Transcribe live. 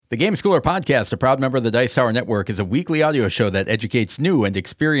The Game Schooler Podcast, a proud member of the Dice Tower Network, is a weekly audio show that educates new and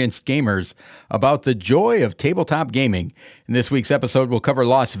experienced gamers about the joy of tabletop gaming. In this week's episode, we'll cover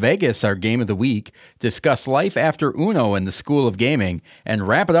Las Vegas, our game of the week, discuss life after Uno in the School of Gaming, and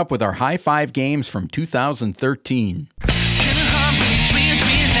wrap it up with our high five games from 2013.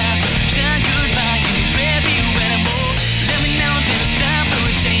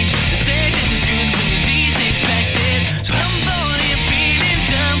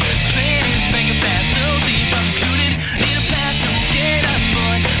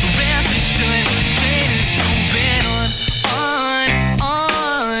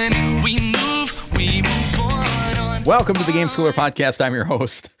 Welcome to the Game Schooler Podcast. I'm your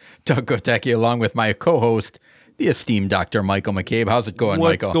host, Doug Gotecki, along with my co-host, the esteemed Dr. Michael McCabe. How's it going,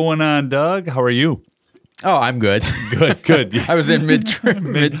 Michael? What's going on, Doug? How are you? Oh, I'm good. Good. I was in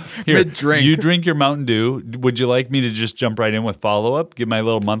mid-drink. You drink your Mountain Dew. Would you like me to just jump right in with follow-up? Give my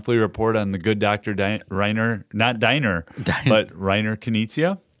little monthly report on the good Dr. Reiner, not Diner, but Reiner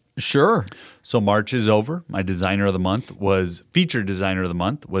Knizia? Sure. So March is over. My featured designer of the month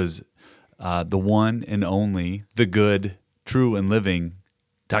was the one and only, the good, true, and living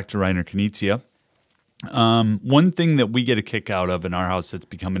Dr. Reiner Knizia. One thing that we get a kick out of in our house that's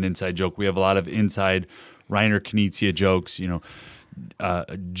become an inside joke, we have a lot of inside Reiner Knizia jokes,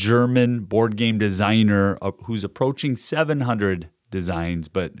 a German board game designer who's approaching 700 designs,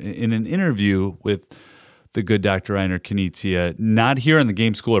 but in an interview with the good Dr. Reiner Knizia, not here on the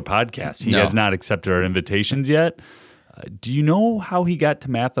Game Schooler Podcast. He has not accepted our invitations yet. Do you know how he got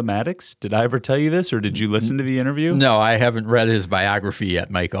to mathematics? Did I ever tell you this, or did you listen to the interview? No, I haven't read his biography yet,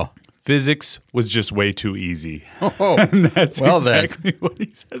 Michael. Physics was just way too easy. Oh, and that's exactly what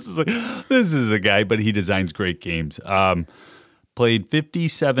he says. It's like, this is a guy, but he designs great games. Played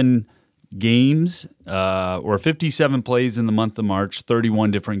 57 games, or 57 plays in the month of March,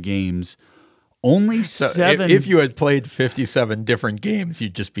 31 different games. Only seven. If you had played 57 different games,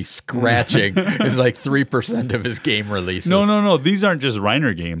 you'd just be scratching. It's like 3% of his game releases. No. These aren't just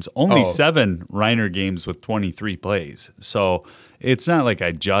Reiner games. Only 7 Reiner games with 23 plays. So it's not like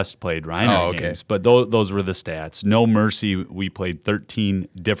I just played Reiner games, but those were the stats. No Mercy, we played 13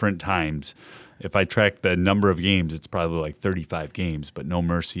 different times. If I track the number of games, it's probably like 35 games, but No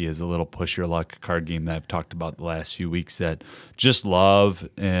Mercy is a little push your luck card game that I've talked about the last few weeks that just love,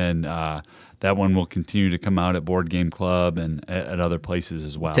 and that one will continue to come out at Board Game Club and at other places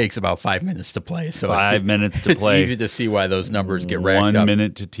as well. It takes about 5 minutes to play. So 5 minutes to play. It's easy to see why those numbers get racked up. 1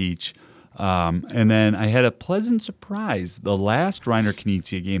 minute to teach. And then I had a pleasant surprise. The last Reiner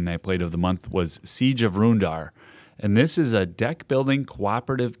Knizia game that I played of the month was Siege of Rundar. And this is a deck-building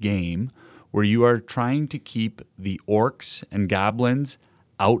cooperative game where you are trying to keep the orcs and goblins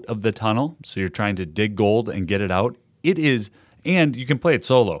out of the tunnel. So you're trying to dig gold and get it out. It is, and you can play it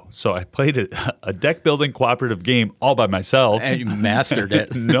solo. So I played a deck-building cooperative game all by myself. And you mastered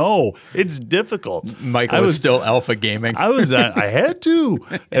it. No, it's difficult. Michael was still alpha gaming. I had to.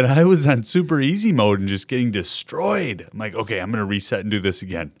 And I was on super easy mode and just getting destroyed. I'm like, okay, I'm going to reset and do this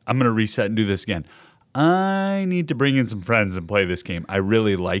again. I need to bring in some friends and play this game. I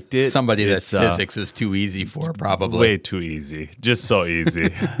really liked it. Somebody that physics is too easy for, probably. Way too easy. Just so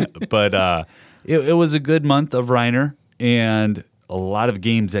easy. But it was a good month of Reiner and a lot of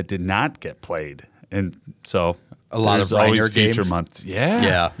games that did not get played. And so a lot of Reiner games. Feature months.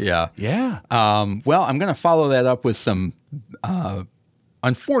 Yeah. Well, I'm going to follow that up with some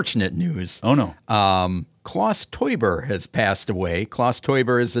unfortunate news. Oh, no. Klaus Teuber has passed away. Klaus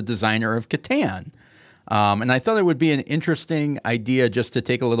Teuber is a designer of Catan. And I thought it would be an interesting idea just to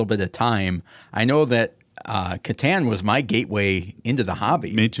take a little bit of time. I know that Catan was my gateway into the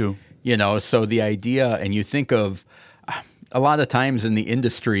hobby. Me too. So the idea, and you think of a lot of times in the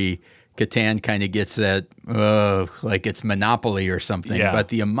industry, Catan kind of gets that, like it's Monopoly or something. Yeah. But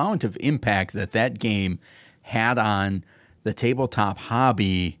the amount of impact that game had on the tabletop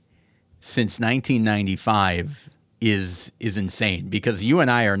hobby since 1995 is insane, because you and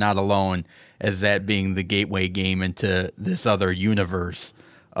I are not alone as that being the gateway game into this other universe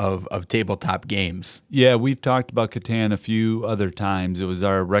of tabletop games. Yeah, we've talked about Catan a few other times. It was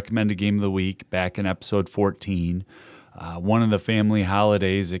our recommended game of the week back in episode 14. One of the family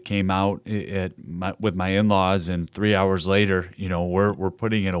holidays, it came out with my in-laws, and 3 hours later, we're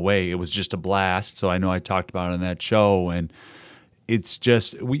putting it away. It was just a blast. So I know I talked about it on that show, and it's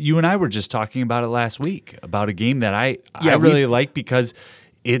just, you and I were just talking about it last week, about a game that I really like because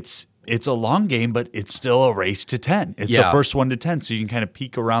it's it's a long game, but it's still a race to 10. It's the first one to 10. So you can kind of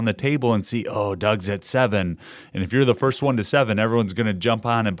peek around the table and see, oh, Doug's at 7. And if you're the first one to 7, everyone's going to jump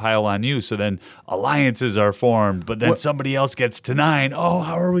on and pile on you. So then alliances are formed, but then somebody else gets to 9. Oh,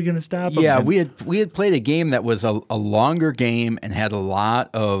 how are we going to stop them? Yeah, we had played a game that was a longer game and had a lot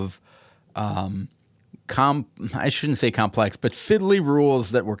of, I shouldn't say complex, but fiddly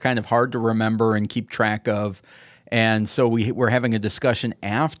rules that were kind of hard to remember and keep track of. And so we were having a discussion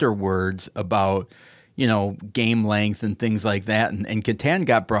afterwards about, game length and things like that. And Catan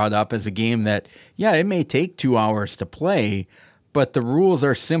got brought up as a game that, it may take 2 hours to play, but the rules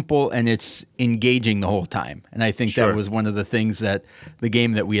are simple and it's engaging the whole time. And I think that was one of the things that the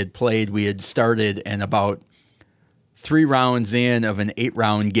game that we had played, we had started, and about 3 rounds in of an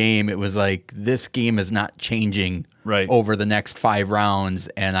 8-round game, it was like, this game is not changing over the next 5 rounds.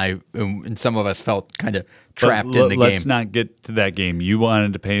 And some of us felt kind of trapped in the game. Let's not get to that game. You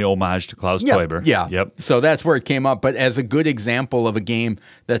wanted to pay homage to Klaus Teuber. Yeah. Yep. So that's where it came up. But as a good example of a game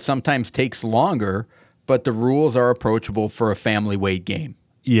that sometimes takes longer, but the rules are approachable for a family weight game.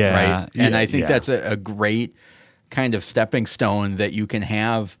 Yeah. Right. And I think that's a great kind of stepping stone that you can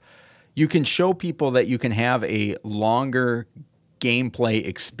have. You can show people that you can have a longer gameplay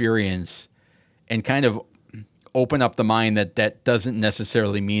experience and kind of open up the mind that doesn't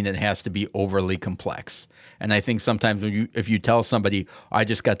necessarily mean it has to be overly complex. And I think sometimes if you tell somebody, I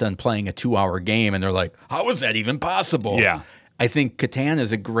just got done playing a 2-hour game, and they're like, how is that even possible? Yeah. I think Catan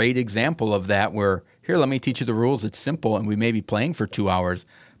is a great example of that, where, here, let me teach you the rules. It's simple, and we may be playing for 2 hours,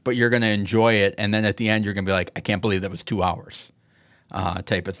 but you're going to enjoy it. And then at the end, you're going to be like, I can't believe that was 2 hours.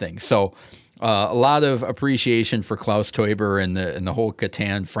 Type of thing. So a lot of appreciation for Klaus Teuber and the whole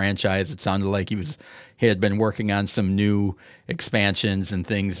Catan franchise. It sounded like he had been working on some new expansions and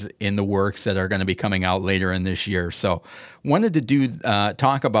things in the works that are going to be coming out later in this year. So wanted to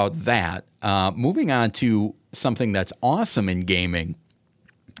talk about that. Moving on to something that's awesome in gaming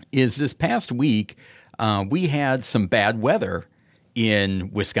is this past week we had some bad weather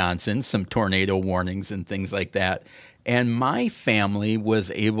in Wisconsin, some tornado warnings and things like that. And my family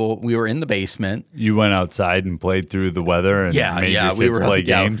we were in the basement. You went outside and played through the weather and made your kids play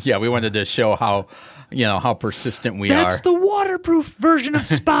games? Yeah, we wanted to show how persistent we are. That's the waterproof version of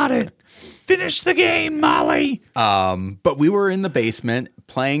Spotted. Finish the game, Molly. But we were in the basement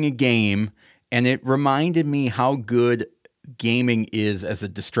playing a game, and it reminded me how good gaming is as a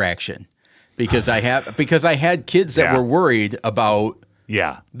distraction. Because I had kids that were worried about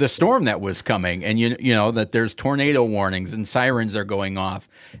the storm that was coming, and you know that there's tornado warnings and sirens are going off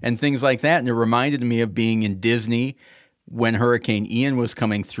and things like that. And it reminded me of being in Disney when Hurricane Ian was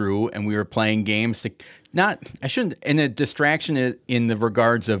coming through, and we were playing games in a distraction in the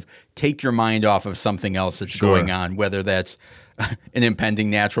regards of take your mind off of something else that's going on, whether that's an impending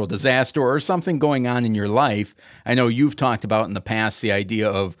natural disaster or something going on in your life. I know you've talked about in the past the idea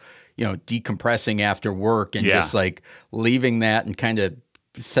of decompressing after work and just like leaving that and kind of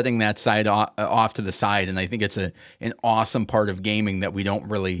setting that side off to the side. And I think it's an awesome part of gaming that we don't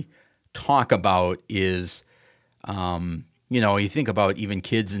really talk about is, you think about even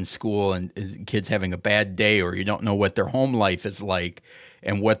kids in school and kids having a bad day, or you don't know what their home life is like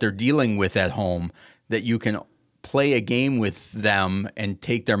and what they're dealing with at home, that you can play a game with them and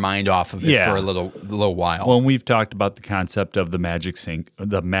take their mind off of it for a little while. Well, we've talked about the concept of the magic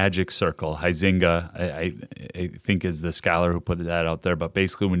circle. Huizinga, I think, is the scholar who put that out there. But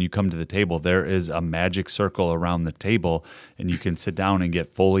basically, when you come to the table, there is a magic circle around the table, and you can sit down and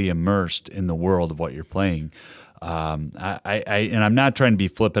get fully immersed in the world of what you're playing. And I'm not trying to be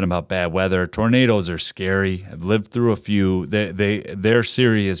flippant about bad weather. Tornadoes are scary. I've lived through a few. They're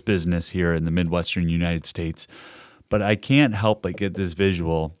serious business here in the Midwestern United States. But I can't help but get this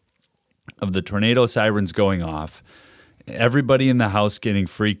visual of the tornado sirens going off, everybody in the house getting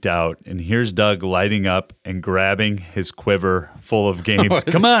freaked out, and here's Doug lighting up and grabbing his quiver full of games.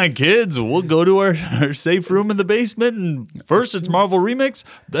 Come on, kids, we'll go to our safe room in the basement, and first it's Marvel Remix,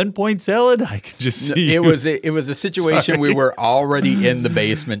 then Point Salad. I can just see it was a situation. We were already in the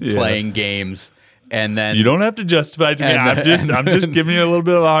basement playing games. And then you don't have to justify it to me. I'm just giving you a little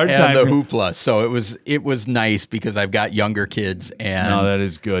bit of a hard time. And the hoopla. So it was nice because I've got younger kids, and no, that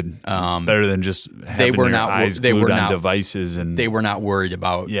is good. It's better than just having your eyes glued on devices. And they were not worried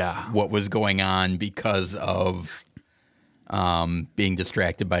about what was going on because of being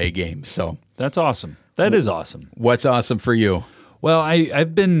distracted by a game. So that's awesome. That is awesome. What's awesome for you? Well,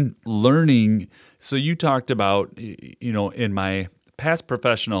 I've been learning. So you talked about in my past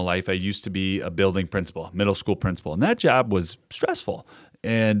professional life, I used to be a building principal, middle school principal, and that job was stressful.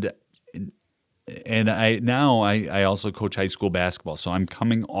 And And I also coach high school basketball. So I'm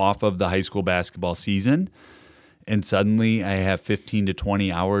coming off of the high school basketball season, and suddenly I have 15 to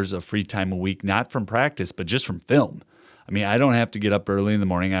 20 hours of free time a week, not from practice, but just from film. I mean, I don't have to get up early in the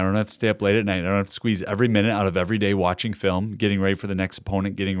morning. I don't have to stay up late at night. I don't have to squeeze every minute out of every day watching film, getting ready for the next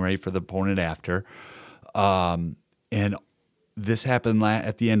opponent, getting ready for the opponent after. And this happened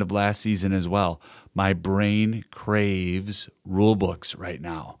at the end of last season as well. My brain craves rule books right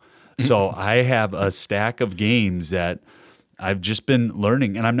now. So I have a stack of games that I've just been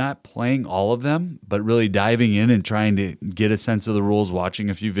learning, and I'm not playing all of them, but really diving in and trying to get a sense of the rules, watching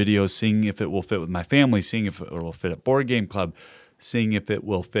a few videos, seeing if it will fit with my family, seeing if it will fit at Board Game Club, seeing if it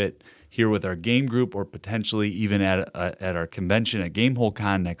will fit here with our game group or potentially even at our convention at Gamehole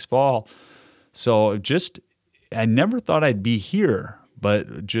Con next fall. So I never thought I'd be here,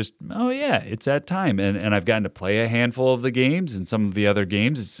 but just, oh yeah, it's that time. And I've gotten to play a handful of the games, and some of the other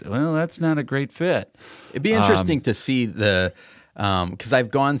games, that's not a great fit. It'd be interesting to see because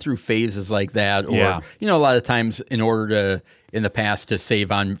I've gone through phases like that, or a lot of times in the past to save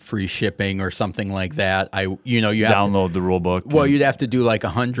on free shipping or something like that, you have download the rule book. Well, you'd have to do like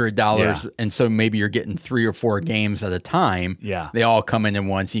 $100, Yeah. and so maybe you're getting 3 or 4 games at a time. Yeah. They all come in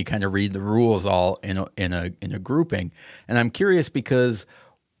once, and you kind of read the rules all in a grouping. And I'm curious because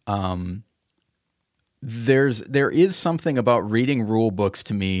there is something about reading rule books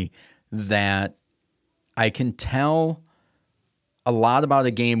to me that I can tell a lot about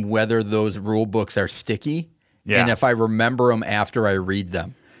a game whether those rule books are sticky, and if I remember them after I read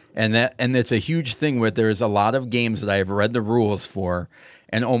them. And it's a huge thing where there's a lot of games that I've read the rules for,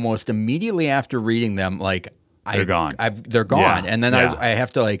 and almost immediately after reading them, they're gone. They're gone, Yeah. and then Yeah. I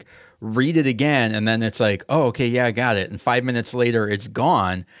have to read it again, and then it's like, oh, okay, yeah, I got it. And 5 minutes later, it's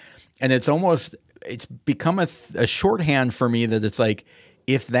gone, and it's become a shorthand for me that it's like,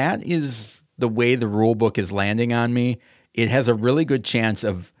 if that is the way the rule book is landing on me, it has a really good chance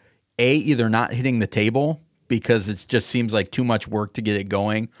of either not hitting the table because it just seems like too much work to get it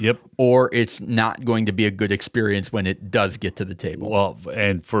going. Yep. Or it's not going to be a good experience when it does get to the table. Well,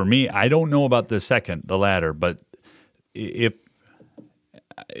 and for me, I don't know about the latter, but if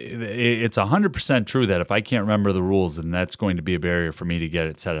it's 100% true that if I can't remember the rules, then that's going to be a barrier for me to get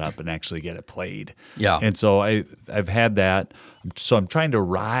it set up and actually get it played. Yeah. And so I've had that. So I'm trying to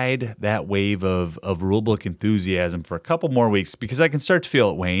ride that wave of rulebook enthusiasm for a couple more weeks because I can start to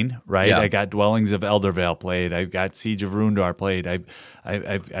feel it wane, right? Yeah. I got Dwellings of Eldervale played. I've got Siege of Rundar played.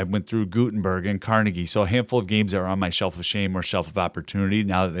 I went through Gutenberg and Carnegie. So a handful of games that are on my shelf of shame or shelf of opportunity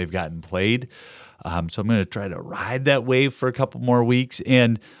now that they've gotten played. So I'm going to try to ride that wave for a couple more weeks.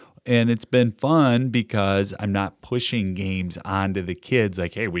 And it's been fun because I'm not pushing games onto the kids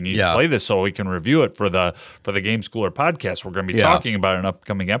like, hey, we need to play this so we can review it for the Game Schooler podcast. We're going to be talking about an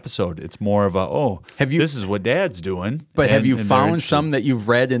upcoming episode. It's more of this is what Dad's doing. But have you found some that you've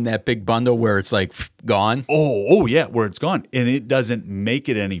read in that big bundle where it's gone? Oh yeah, where it's gone. And it doesn't make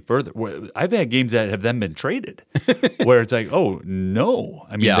it any further. I've had games that have then been traded where it's like, oh, no.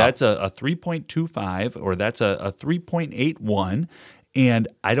 I mean, that's a 3.25 or that's a 3.81. And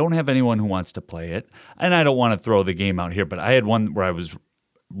I don't have anyone who wants to play it. And I don't want to throw the game out here, but I had one where I was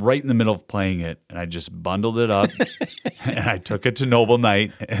right in the middle of playing it, and I just bundled it up, and I took it to Noble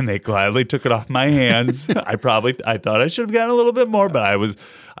Knight, and they gladly took it off my hands. I thought I should have gotten a little bit more, but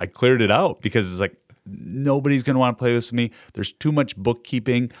I cleared it out because it's like, nobody's going to want to play this with me. There's too much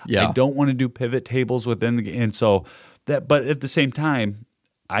bookkeeping. Yeah. I don't want to do pivot tables within the game. And so but at the same time,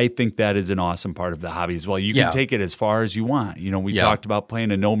 I think that is an awesome part of the hobby as well. You can take it as far as you want. We talked about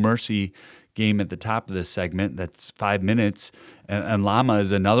playing a No Mercy game at the top of this segment that's 5 minutes, and Llama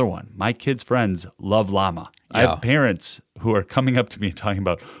is another one. My kids' friends love Llama. I have parents who are coming up to me and talking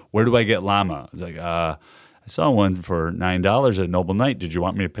about, where do I get Llama? I was like, I saw one for $9 at Noble Knight. Did you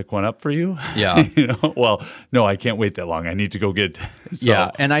want me to pick one up for you? Yeah. Well, no, I can't wait that long. I need to go get it.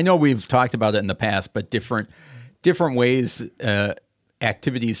 Yeah, and I know we've talked about it in the past, but different ways,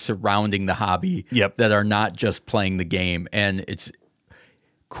 activities surrounding the hobby that are not just playing the game. And it's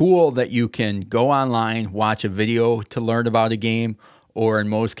cool that you can go online, watch a video to learn about a game, or in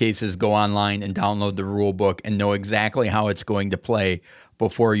most cases, go online and download the rule book and know exactly how it's going to play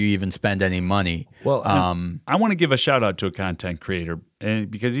before you even spend any money. Well, I want to give a shout out to a content creator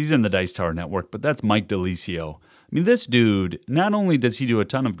because he's in the Dice Tower Network, but that's Mike DeLisio. I mean, this dude, not only does he do a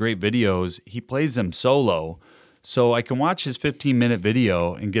ton of great videos, he plays them solo. So I can watch his 15-minute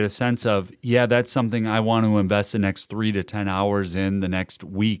video and get a sense of, yeah, that's something I want to invest the next 3 to 10 hours in the next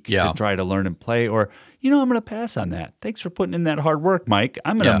week to try to learn and play. Or, I'm going to pass on that. Thanks for putting in that hard work, Mike.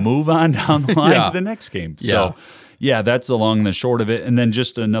 I'm going to move on down the line to the next game. So, that's the long and the short of it. And then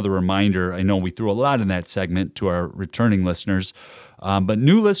just another reminder, I know we threw a lot in that segment to our returning listeners. But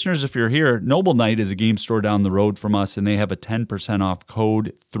new listeners, if you're here, Noble Knight is a game store down the road from us, and they have a 10% off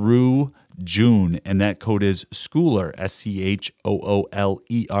code through June, and that code is Schooler,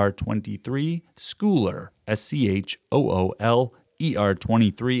 SCHOOLER 23, Schooler, SCHOOLER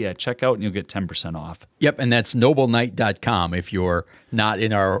 23 at checkout, and you'll get 10% off. Yep, and that's nobleknight.com if you're not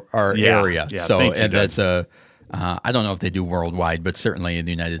in our area. Yeah, so thank you, and that's I don't know if they do worldwide, but certainly in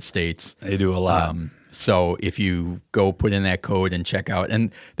the United States. They do a lot. So if you go put in that code and check out,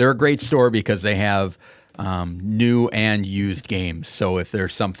 and they're a great store because they have new and used games. So if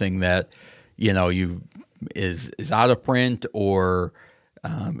there's something that is out of print or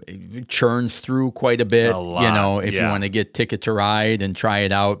churns through quite a bit, if you want to get Ticket to Ride and try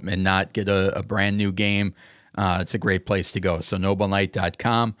it out and not get a brand new game, it's a great place to go. So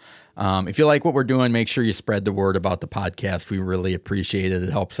nobleknight.com. If you like what we're doing, make sure you spread the word about the podcast. We really appreciate it.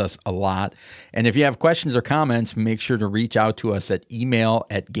 It helps us a lot. And if you have questions or comments, make sure to reach out to us at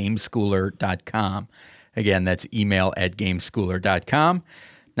email@gameschooler.com. Again, that's email@gameschooler.com.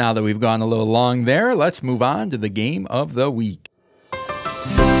 Now that we've gone a little long there, let's move on to the game of the week.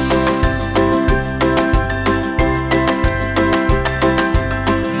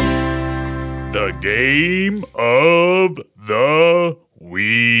 The game of the week.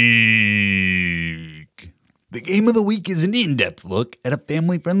 The game of the week is an in-depth look at a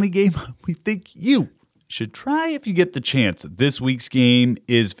family-friendly game we think you should try if you get the chance. This week's game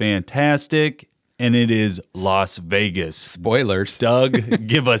is fantastic, and it is Las Vegas. Spoilers. Doug,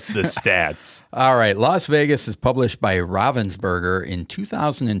 give us the stats. All right. Las Vegas is published by Ravensburger in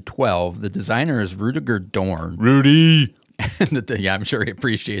 2012. The designer is Rudiger Dorn. Rudy. Yeah, I'm sure he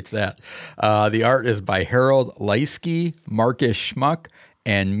appreciates that. The art is by Harold Leisky, Marcus Schmuck,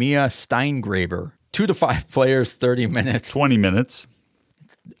 and Mia Steingraber. 2 to 5 players, 30 minutes. 20 minutes.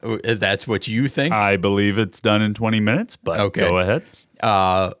 That's what you think? I believe it's done in 20 minutes, but go ahead.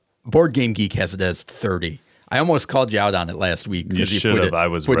 Board Game Geek has it as 30. I almost called you out on it last week. You should have. I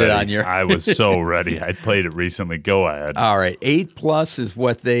was ready. It on your... I was so ready. I played it recently. Go ahead. All right. 8+ is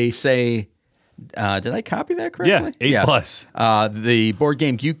what they say. Did I copy that correctly? Yeah, 8+. The Board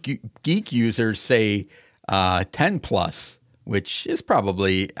Game Geek users say 10+, which is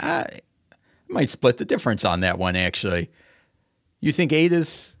probably might split the difference on that one. Actually, you think 8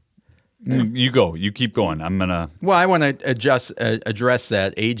 is? You go. You keep going. I'm gonna. Well, I want to address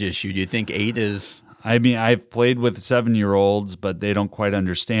that age issue. Do you think 8 is? I mean, I've played with 7-year-olds, but they don't quite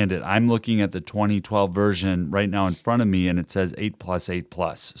understand it. I'm looking at the 2012 version right now in front of me, and it says 8+,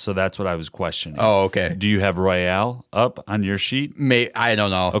 8+. So that's what I was questioning. Oh, okay. Do you have Royale up on your sheet? I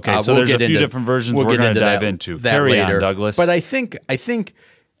don't know. Okay, so there's a few different versions we're going to dive into. Carry on, Douglas. But I think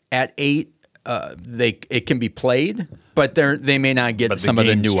at 8, it can be played, but they may not get some of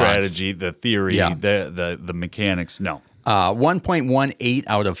the nuance. Strategy, the theory, the mechanics. No. 1.18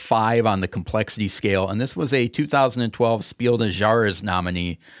 out of 5 on the complexity scale, and this was a 2012 Spiel des Jahres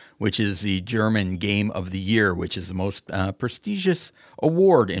nominee, which is the German Game of the Year, which is the most prestigious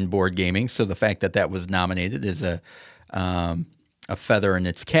award in board gaming. So the fact that was nominated is a feather in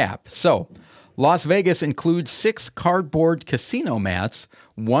its cap. So Las Vegas includes 6 cardboard casino mats,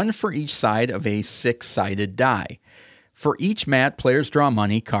 1 for each side of a 6-sided die. For each mat, players draw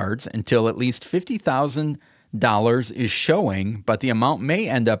money cards until at least $50,000 is showing, but the amount may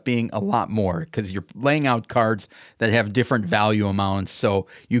end up being a lot more because you're laying out cards that have different value amounts. So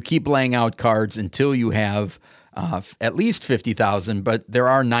you keep laying out cards until you have at least $50,000, but there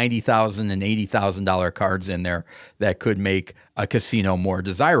are $90,000 and $80,000 cards in there that could make a casino more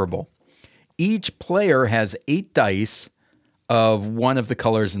desirable. Each player has 8 dice of one of the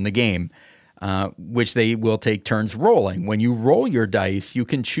colors in the game, which they will take turns rolling. When you roll your dice, you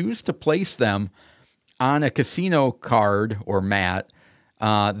can choose to place them on a casino card or mat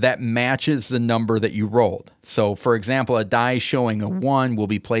that matches the number that you rolled. So, for example, a die showing a 1 will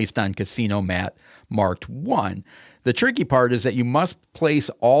be placed on casino mat marked 1. The tricky part is that you must place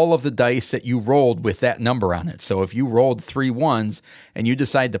all of the dice that you rolled with that number on it. So if you rolled 3 1s and you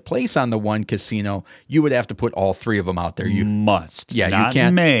decide to place on the 1 casino, you would have to put all 3 of them out there. You must. Yeah, not you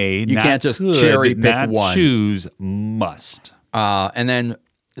can't. May. You not can't just could, cherry pick not one. Choose. Must. And then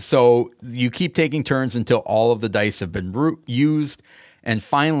so you keep taking turns until all of the dice have been used. And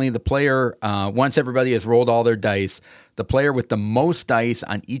finally, the player, once everybody has rolled all their dice, the player with the most dice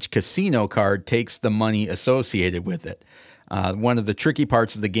on each casino card takes the money associated with it. One of the tricky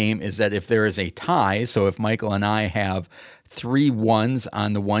parts of the game is that if there is a tie, so if Michael and I have 3 ones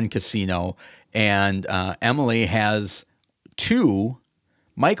on the one casino and Emily has 2,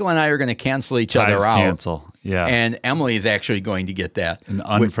 Michael and I are going to cancel each Ties other out. Cancel, yeah. And Emily is actually going to get that. An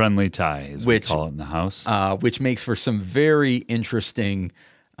unfriendly tie, as we call it in the house. Which makes for some very interesting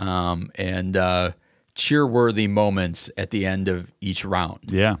and cheer-worthy moments at the end of each round.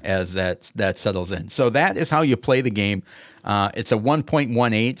 Yeah. As that settles in. So that is how you play the game. It's a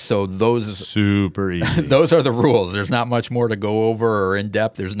 1.18, so those super easy. Those are the rules. There's not much more to go over or in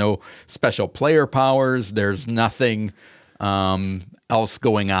depth. There's no special player powers. There's nothing else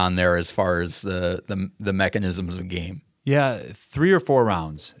going on there as far as the mechanisms of the game. Yeah, 3 or 4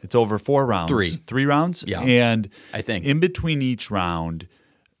 rounds. It's over 4 rounds. 3 rounds. Yeah, and I think in between each round,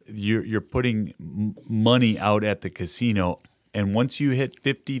 you're putting money out at the casino, and once you hit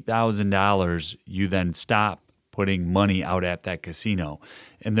 $50,000, you then stop putting money out at that casino.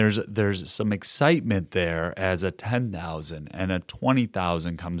 And there's some excitement there as a 10,000 and a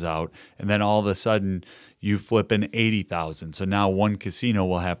 20,000 comes out, and then all of a sudden you flip an 80,000. So now one casino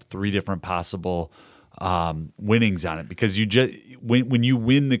will have 3 different possible winnings on it, because you just when you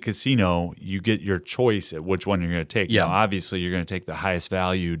win the casino, you get your choice at which one you're going to take. Yeah. Now, obviously, you're going to take the highest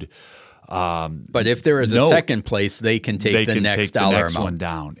valued. But if there is a second place, they can take the next dollar amount one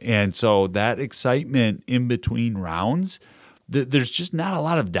down. And so that excitement in between rounds, there's just not a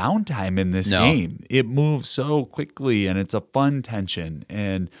lot of downtime in this game. It moves so quickly, and it's a fun tension.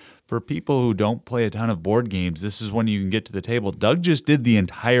 And for people who don't play a ton of board games, this is when you can get to the table. Doug just did the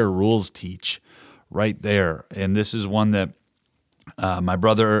entire rules teach right there. And this is one that my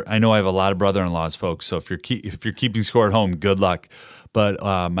brother, I know I have a lot of brother-in-laws, folks, so if you're keeping score at home, good luck. But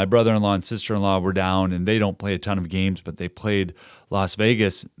my brother-in-law and sister-in-law were down, and they don't play a ton of games, but they played Las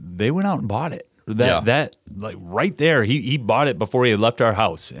Vegas. They went out and bought it. That like right there, he bought it before he had left our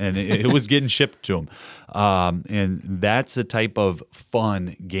house, and it was getting shipped to him. And that's the type of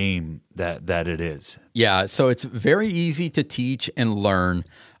fun game that it is. Yeah, so it's very easy to teach and learn.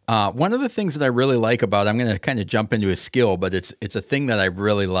 One of the things that I really like about it, I'm going to kind of jump into a skill, but it's a thing that I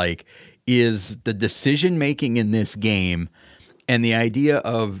really like, is the decision making in this game, and the idea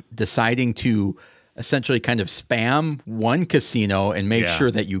of deciding to essentially kind of spam one casino and make sure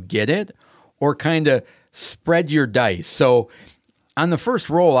that you get it, or kind of spread your dice. So on the first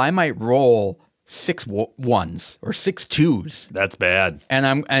roll, I might roll 6 ones or 6 twos. That's bad.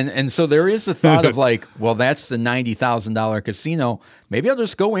 And so there is a thought of like, well, that's the $90,000 casino. Maybe I'll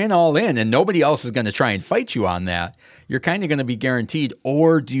just go in all in, and nobody else is going to try and fight you on that. You're kind of going to be guaranteed.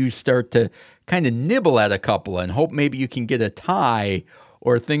 Or do you start to kind of nibble at a couple and hope maybe you can get a tie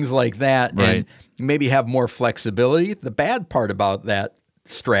or things like that, right, and maybe have more flexibility? The bad part about that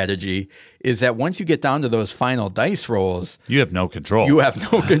strategy is that once you get down to those final dice rolls, you have no control.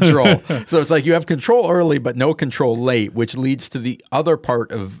 So it's like you have control early, but no control late, which leads to the other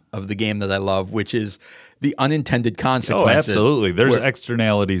part of the game that I love, which is the unintended consequences. Oh, absolutely. There's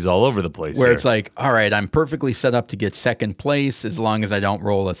externalities all over the place. Where it's like, all right, I'm perfectly set up to get second place as long as I don't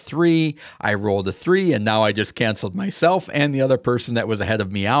roll a 3. I rolled a 3, and now I just canceled myself and the other person that was ahead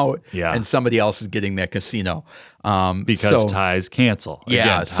of me out, and somebody else is getting that casino. Because ties cancel.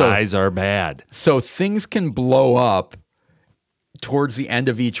 Yeah, again, ties are bad. So things can blow up towards the end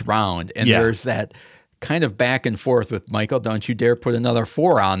of each round, and there's that kind of back and forth with, Michael, don't you dare put another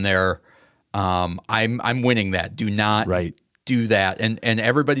 4 on there. I'm winning that. Do not do that. And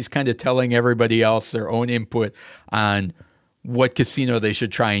everybody's kind of telling everybody else their own input on what casino they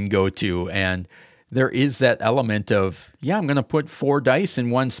should try and go to. And there is that element of, I'm going to put 4 dice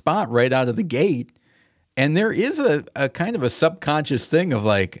in one spot right out of the gate. And there is a kind of a subconscious thing of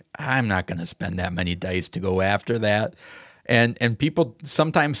like, I'm not going to spend that many dice to go after that. And people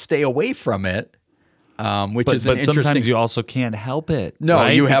sometimes stay away from it. Which is an interesting. But sometimes you also can't help it. No,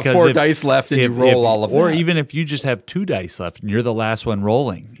 right? You have because 4 dice left and you roll all of them. Or even if you just have 2 dice left and you're the last one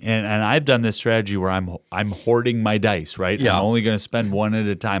rolling. And I've done this strategy where I'm hoarding my dice, right? Yeah. I'm only going to spend 1 at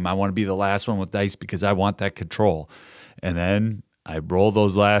a time. I want to be the last one with dice because I want that control. And then I roll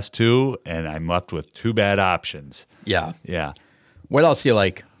those last 2 and I'm left with 2 bad options. Yeah. Yeah. What else do you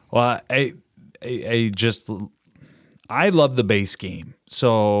like? Well, I love the base game.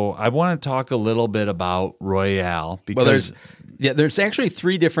 So I want to talk a little bit about Royale because Yeah, there's actually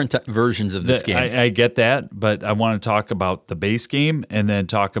 3 different versions of this game. I get that, but I want to talk about the base game and then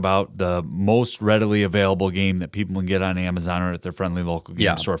talk about the most readily available game that people can get on Amazon or at their friendly local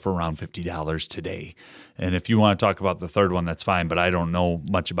game store for around $50 today. And if you want to talk about the third one, that's fine, but I don't know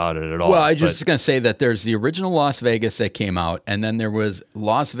much about it at all. Well, I just going to say that there's the original Las Vegas that came out, and then there was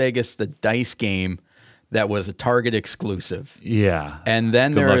Las Vegas, the dice game, that was a Target exclusive. Yeah. And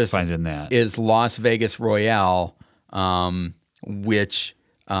then Good there luck finding that. is Las Vegas Royale, which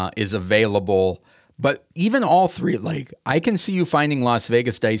is available. But even all 3, like, I can see you finding Las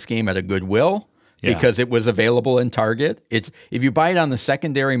Vegas dice game at a Goodwill because it was available in Target. It's if you buy it on the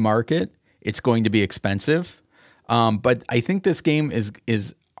secondary market, it's going to be expensive. But I think this game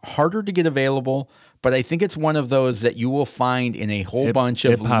is harder to get available. But I think it's one of those that you will find in a whole bunch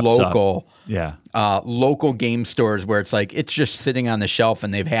of local game stores where it's like it's just sitting on the shelf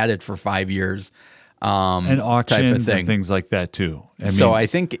and they've had it for 5 years. And auctions type of thing. and things like that too. I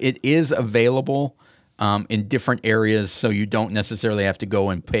think it is available in different areas, so you don't necessarily have to go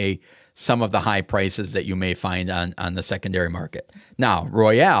and pay some of the high prices that you may find on the secondary market. Now,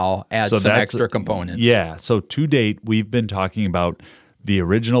 Royale adds some extra components. Yeah, so to date, we've been talking about the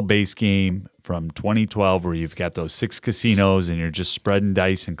original base game from 2012 where you've got those 6 casinos and you're just spreading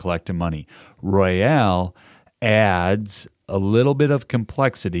dice and collecting money. Royale adds a little bit of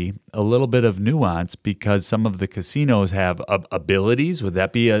complexity, a little bit of nuance because some of the casinos have abilities. Would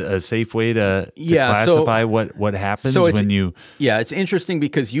that be a safe way to classify what happens when you... Yeah, it's interesting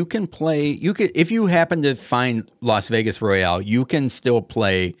because you can play... if you happen to find Las Vegas Royale, you can still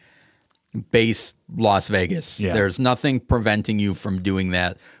play base Las Vegas. Yeah. There's nothing preventing you from doing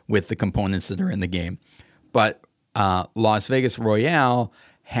that with the components that are in the game. But Las Vegas Royale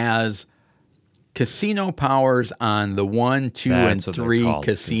has casino powers on the 1, 2, and 3 casinos.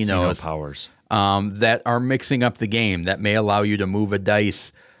 Casino powers. That are mixing up the game that may allow you to move a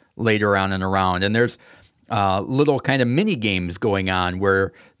dice later on and around. And there's little kind of mini games going on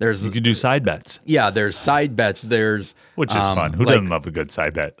where there's... You can do side bets. Yeah, there's side bets. Which is fun. Who doesn't love a good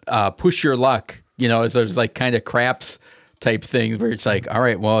side bet? Push your luck. There's like kind of craps type things where it's like, all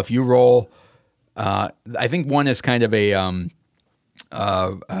right, well, if you roll... I think one is kind of a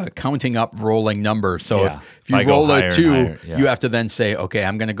counting up rolling number. So if you roll a 2, you have to then say, okay,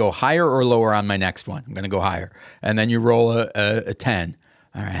 I'm going to go higher or lower on my next one. I'm going to go higher. And then you roll a 10.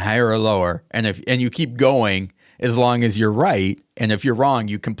 All right, higher or lower. And you keep going as long as you're right. And if you're wrong,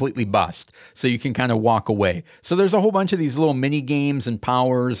 you completely bust. So you can kind of walk away. So there's a whole bunch of these little mini games and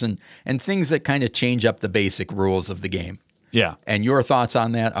powers and things that kind of change up the basic rules of the game. Yeah. And your thoughts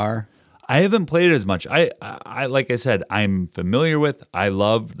on that are? I haven't played it as much. I like I said, I'm familiar with. I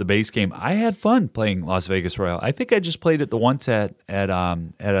love the base game. I had fun playing Las Vegas Royale. I think I just played it the once at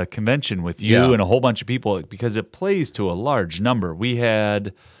a convention with you and a whole bunch of people because it plays to a large number. We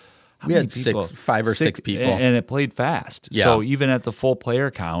had 5 or 6 people, and it played fast. Yeah. So even at the full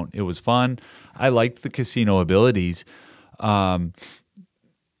player count, it was fun. I liked the casino abilities.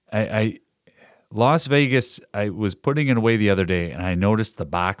 Las Vegas, I was putting it away the other day, and I noticed the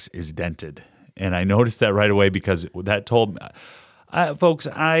box is dented. And I noticed that right away because that told me, folks,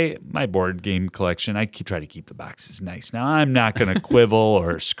 my board game collection, I try to keep the boxes nice. Now, I'm not going to quibble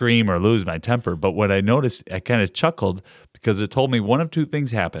or scream or lose my temper, but what I noticed, I kind of chuckled because it told me one of 2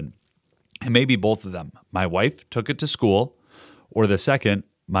 things happened, and maybe both of them. My wife took it to school, or the second,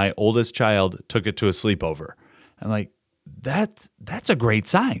 my oldest child took it to a sleepover. I'm like, that's a great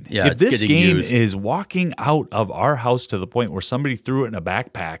sign. Yeah, if this game is walking out of our house to the point where somebody threw it in a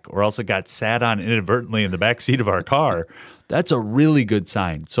backpack or else it got sat on inadvertently in the back seat of our car, that's a really good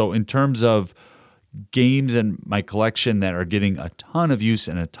sign. So in terms of games in my collection that are getting a ton of use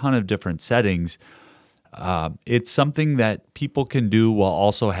in a ton of different settings, it's something that people can do while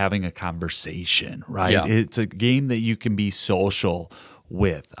also having a conversation, right? Yeah. It's a game that you can be social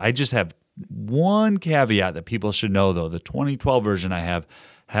with. I just have one caveat that people should know, though. The 2012 version I have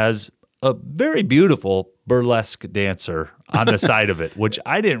has a very beautiful burlesque dancer on the side of it, which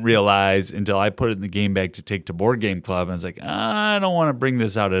I didn't realize until I put it in the game bag to take to Board Game Club. I was like, I don't want to bring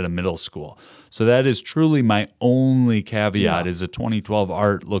this out at a middle school. So that is truly my only caveat is the 2012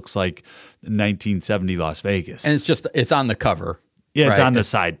 art looks like 1970 Las Vegas. And it's on the cover. Yeah, it's right? on the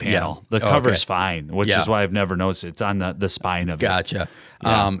side panel. Yeah. The cover's fine, which is why I've never noticed it. It's on the spine of it. Gotcha.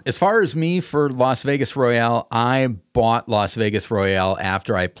 Yeah. As far as me for Las Vegas Royale, I bought Las Vegas Royale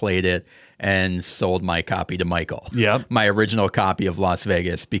after I played it and sold my copy to Michael. Yeah. My original copy of Las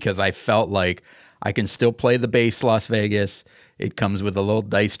Vegas, because I felt like I can still play the base Las Vegas. It comes with a little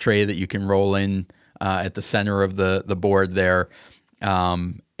dice tray that you can roll in at the center of the board there.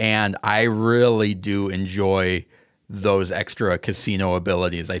 And I really do enjoy those extra casino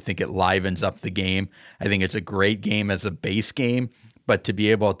abilities. I think it livens up the game. I think it's a great game as a base game, but to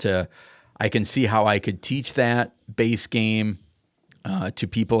be able to, I can see how I could teach that base game to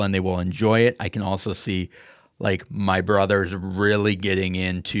people and they will enjoy it. I can also see like my brothers really getting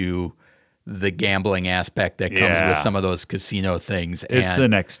into the gambling aspect that comes with some of those casino things. It's the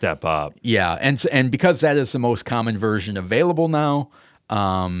next step up. Yeah, and because that is the most common version available now,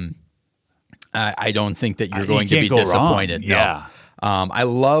 I don't think that you're going to be disappointed. Yeah. No. I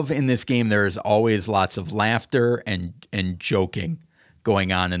love in this game there is always lots of laughter and joking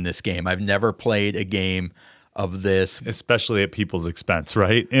going on in this game. I've never played a game of this, especially at people's expense,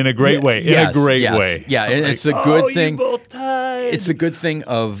 right? In a great way. In a great way. Yeah, and it's a good thing. You both tied. It's a good thing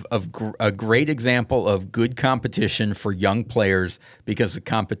of a great example of good competition for young players because the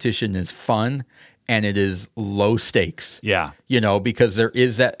competition is fun and it is low stakes. Yeah. Because there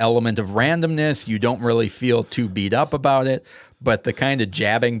is that element of randomness. You don't really feel too beat up about it, but the kind of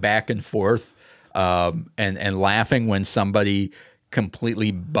jabbing back and forth and laughing when somebody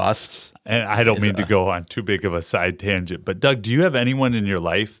completely busts. And I don't mean to go on too big of a side tangent, but Doug, do you have anyone in your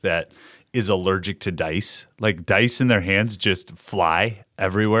life that is allergic to dice? Like dice in their hands just fly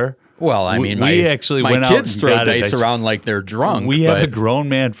everywhere? Well, I mean, we actually my went kids out and throw got dice around like they're drunk. We have a grown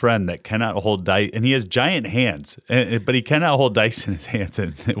man friend that cannot hold dice, and he has giant hands, but he cannot hold dice in his hands.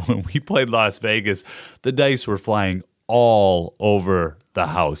 And when we played Las Vegas, the dice were flying all over the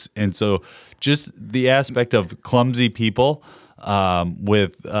house. And so just the aspect of clumsy people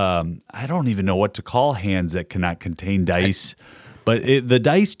with, I don't even know what to call hands that cannot contain dice. But the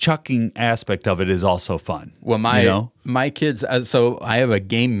dice chucking aspect of it is also fun. Well, my kids, so I have a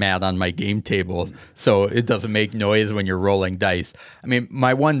game mat on my game table, so it doesn't make noise when you're rolling dice. I mean,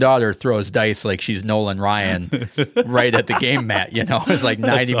 my one daughter throws dice like she's Nolan Ryan right at the game mat, It's like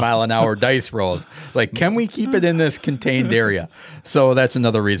 90-mile-an-hour dice rolls. Like, can we keep it in this contained area? So that's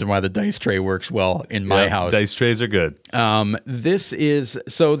another reason why the dice tray works well in my house. Dice trays are good.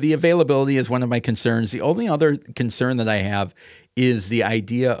 So the availability is one of my concerns. The only other concern that I have is the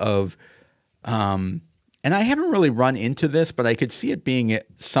idea of, and I haven't really run into this, but I could see it being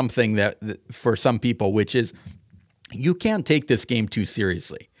something that for some people, which is you can't take this game too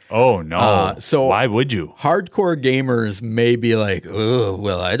seriously. Oh, no. So why would you? Hardcore gamers may be like, oh,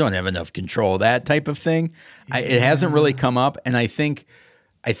 well, I don't have enough control, that type of thing. It hasn't really come up, and I think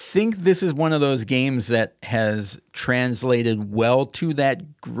this is one of those games that has translated well to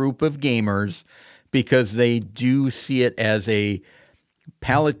that group of gamers because they do see it as a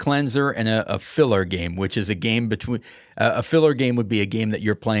palate cleanser and a filler game, which is a game between a filler game would be a game that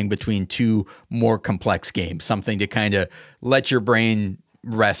you're playing between two more complex games, something to kind of let your brain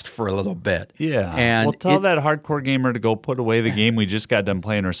rest for a little bit. Yeah. And well, tell that hardcore gamer to go put away the game we just got done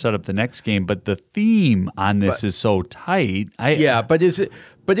playing or set up the next game. But the theme on this is so tight.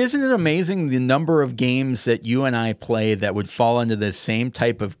 But isn't it amazing the number of games that you and I play that would fall into the same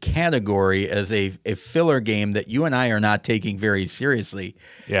type of category as a filler game that you and I are not taking very seriously?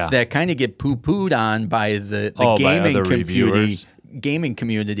 Yeah. That kind of get poo-pooed on by the gaming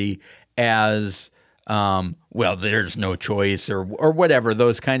community as well, there's no choice or whatever,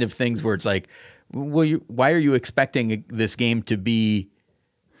 those kind of things where it's like, why are you expecting this game to be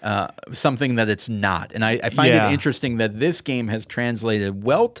something that it's not? And I find it interesting that this game has translated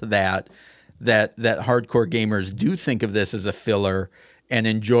well to that hardcore gamers do think of this as a filler and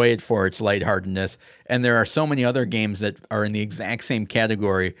enjoy it for its lightheartedness. And there are so many other games that are in the exact same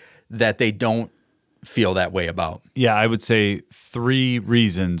category that they don't feel that way about. Yeah, I would say 3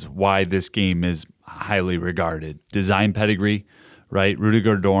 reasons why this game is highly regarded. Design pedigree, right?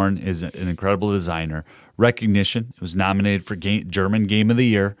 Rudiger Dorn is an incredible designer. Recognition. It was nominated for German Game of the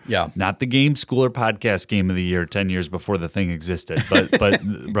Year. Yeah. Not the Game Schooler Podcast Game of the Year 10 years before the thing existed, but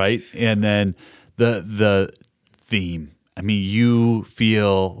right? And then the theme. I mean, you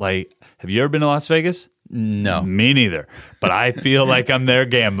feel like, have you ever been to Las Vegas? No. Me neither. But I feel like I'm there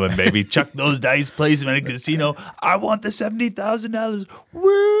gambling, baby. Chuck those dice, place them in a casino. I want the $70,000.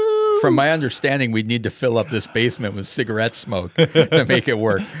 Woo! From my understanding, we'd need to fill up this basement with cigarette smoke to make it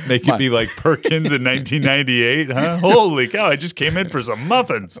work. Make it be like Perkins in 1998, huh? Holy cow, I just came in for some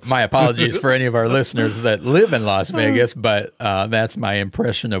muffins. My apologies for any of our listeners that live in Las Vegas, but that's my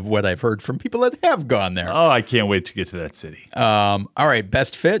impression of what I've heard from people that have gone there. Oh, I can't wait to get to that city. All right,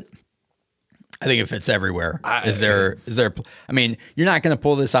 best fit. I think it fits everywhere. Is there? I mean, you're not going to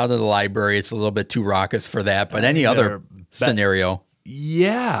pull this out of the library. It's a little bit too raucous for that. But any other scenario?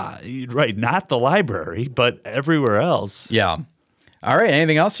 Yeah, right. Not the library, but everywhere else. Yeah. All right.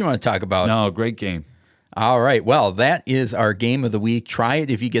 Anything else you want to talk about? No, great game. All right. Well, that is our game of the week. Try it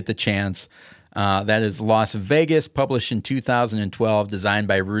if you get the chance. That is Las Vegas, published in 2012, designed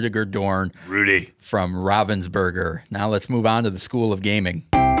by Rudiger Dorn Rudy. from Ravensburger. Now let's move on to the School of Gaming.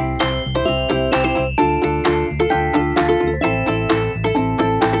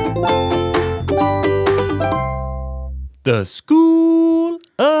 The School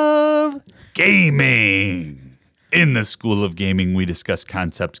of Gaming. In the School of Gaming, we discuss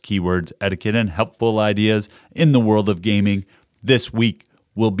concepts, keywords, etiquette, and helpful ideas in the world of gaming. This week,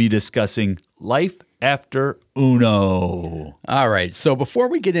 we'll be discussing life after Uno. All right. So before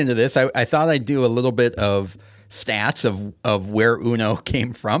we get into this, I thought I'd do a little bit of stats of where Uno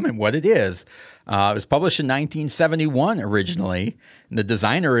came from and what it is. It was published in 1971 originally. And the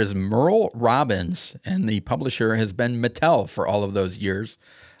designer is Merle Robbins, and the publisher has been Mattel for all of those years.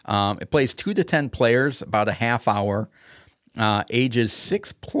 It plays 2 to 10 players, about a half hour, ages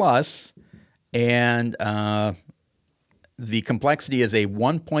 6+, and the complexity is a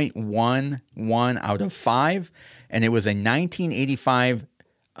 1.11 out of 5, and it was a 1985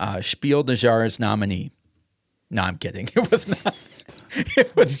 Spiel des Jahres nominee. No, I'm kidding. It was not.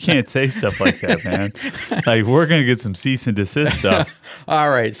 You can't say stuff like that, man. Like, we're going to get some cease and desist stuff. All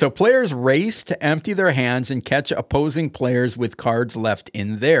right. So players race to empty their hands and catch opposing players with cards left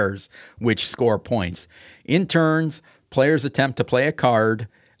in theirs, which score points. In turns, players attempt to play a card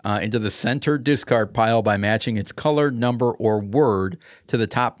into the center discard pile by matching its color, number, or word to the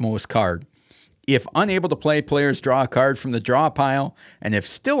topmost card. If unable to play, players draw a card from the draw pile, and if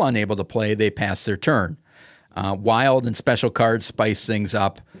still unable to play, they pass their turn. Wild and special cards spice things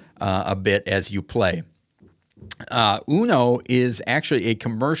up a bit as you play. Uno is actually a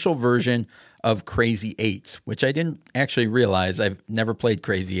commercial version of Crazy Eights, which I didn't actually realize. I've never played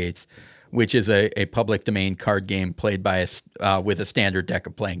Crazy Eights, which is a public domain card game played by with a standard deck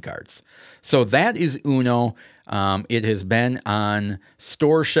of playing cards. So that is Uno. It has been on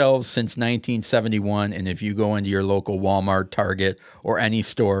store shelves since 1971, and if you go into your local Walmart, Target, or any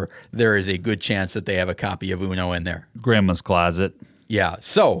store, there is a good chance that they have a copy of Uno in there. Grandma's closet. Yeah.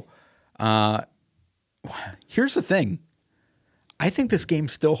 So here's the thing. I think this game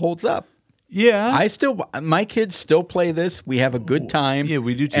still holds up. Yeah. My kids still play this. We have a good time. Yeah,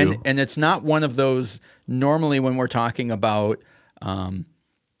 we do too. And it's not one of those, normally when we're talking about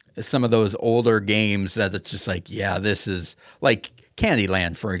some of those older games that it's just like, yeah, this is like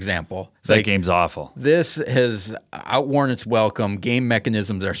Candyland, for example. That like, game's awful. This has outworn its welcome. Game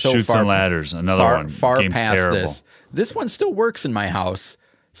mechanisms are so Chutes far and ladders, another one. Far Game's past terrible. this. This one still works in my house.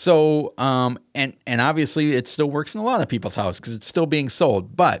 So, and obviously it still works in a lot of people's house because it's still being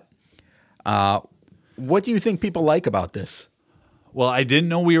sold. But what do you think people like about this? Well, I didn't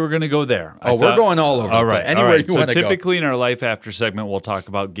know we were going to go there. We're going all over. All right. Anywhere you want to go. So typically in our Life After segment, we'll talk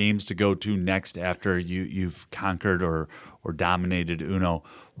about games to go to next after you've conquered or dominated Uno.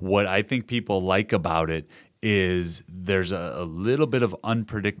 What I think people like about it is there's a little bit of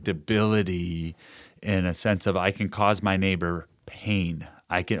unpredictability in a sense of I can cause my neighbor pain.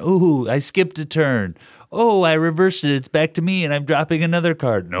 I skipped a turn. Oh, I reversed it. It's back to me, and I'm dropping another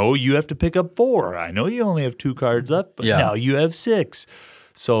card. No, you have to pick up 4. I know you only have 2 cards left, but now you have 6.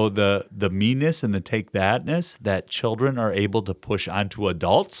 So the meanness and the take-thatness that children are able to push onto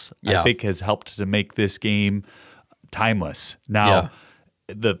adults, I think has helped to make this game timeless. Now,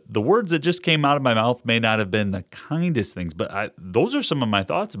 the words that just came out of my mouth may not have been the kindest things, but those are some of my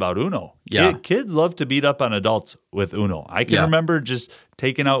thoughts about Uno. Yeah. Kids love to beat up on adults with Uno. I can remember just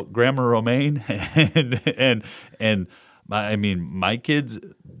taking out Grandma Romaine and my kids,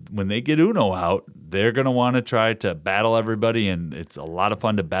 when they get Uno out, they're going to want to try to battle everybody, and it's a lot of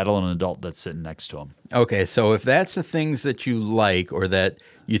fun to battle an adult that's sitting next to them. Okay, so if that's the things that you like or that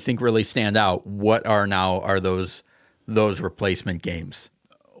you think really stand out, what are those replacement games?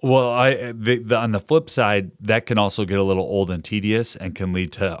 Well, on the flip side, that can also get a little old and tedious and can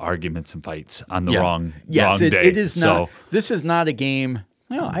lead to arguments and fights on the wrong day. It is not. This is not a game.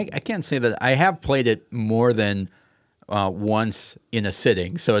 Well, I can't say that. I have played it more than once in a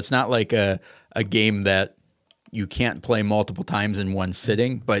sitting, so it's not like a game that you can't play multiple times in one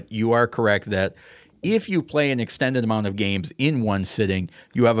sitting. But you are correct that if you play an extended amount of games in one sitting,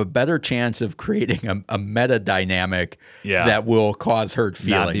 you have a better chance of creating a meta dynamic that will cause hurt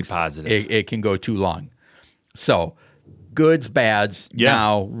feelings. Not be positive. It can go too long. So, goods, bads. Yeah.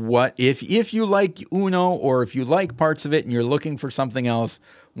 Now, what if you like Uno or if you like parts of it and you're looking for something else,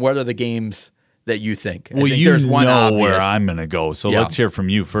 what are the games that you think? Well, I think you there's one know obvious. where I'm going to go. So Yeah. let's hear from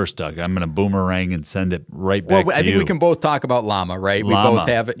you first, Doug. I'm going to boomerang and send it right back to you. I think we can both talk about Llama, right? We Llama. both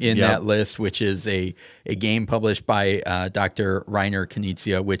have it in Yep. that list, which is a game published by Dr. Reiner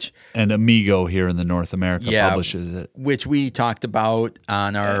Knizia, which And Amigo here in the North America publishes it which we talked about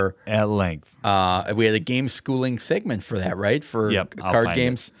on our at length. we had a game schooling segment for that, right? For Yep, I'll card find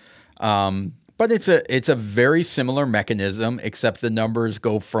games. But it's a very similar mechanism, except the numbers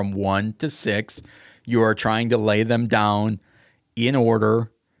go from 1 to 6. You are trying to lay them down in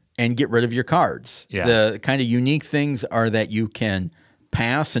order and get rid of your cards. Yeah. The kind of unique things are that you can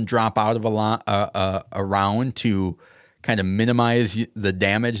pass and drop out of a round to kind of minimize the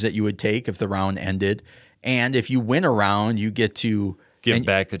damage that you would take if the round ended. And if you win a round, you get to Give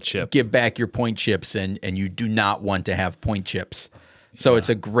back a chip. give back your point chips, and you do not want to have point chips. So it's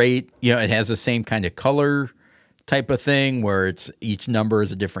a great, it has the same kind of color type of thing where it's each number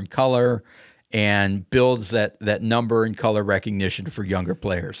is a different color and builds that number and color recognition for younger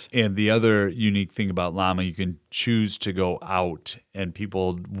players. And the other unique thing about Llama, you can choose to go out and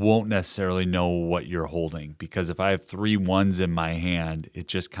people won't necessarily know what you're holding, because if I have 3 1s in my hand, it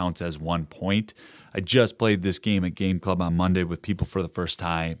just counts as 1 point. I just played this game at Game Club on Monday with people for the first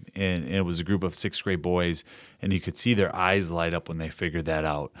time, and it was a group of 6th grade boys, and you could see their eyes light up when they figured that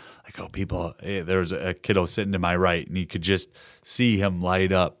out. Like, oh, people, there was a kiddo sitting to my right, and you could just see him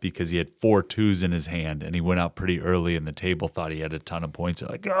light up because he had 4 2s in his hand, and he went out pretty early, and the table thought he had a ton of points. They're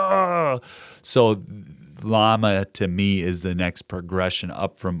like, oh! So Llama, to me, is the next progression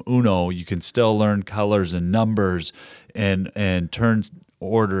up from Uno. You can still learn colors and numbers and turns,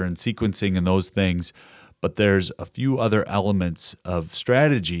 order and sequencing and those things, but there's a few other elements of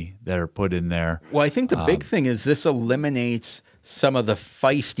strategy that are put in there. Well, I think the big thing is this eliminates some of the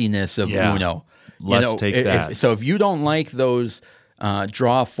feistiness of Uno. Let's take that. So if you don't like those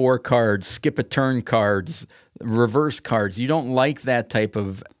draw 4 cards, skip a turn cards, reverse cards, you don't like that type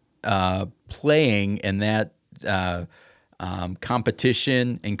of playing and that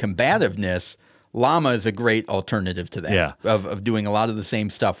competition and combativeness, Llama is a great alternative to that, of doing a lot of the same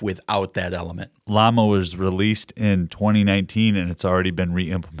stuff without that element. Llama was released in 2019, and it's already been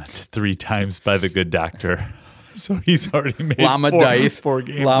re-implemented 3 times by the good doctor. So he's already made Llama Dice, 4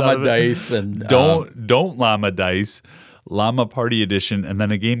 games Llama out of it. Dice, and Don't Llama Dice, Llama Party Edition, and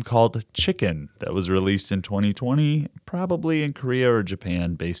then a game called Chicken that was released in 2020, probably in Korea or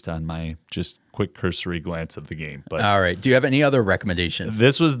Japan, based on my just quick cursory glance of the game. But all right. Do you have any other recommendations?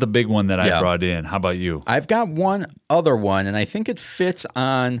 this was the big one that I brought in. How about you? I've got one other one, and I think it fits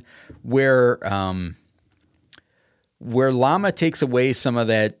on where Llama takes away some of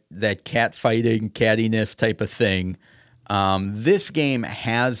that cat fighting, cattiness type of thing. This game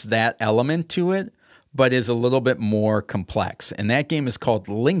has that element to it, but is a little bit more complex. And that game is called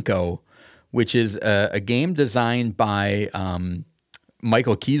Linko, which is a game designed by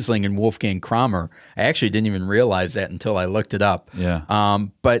Michael Kiesling and Wolfgang Kramer. I actually didn't even realize that until I looked it up. Yeah.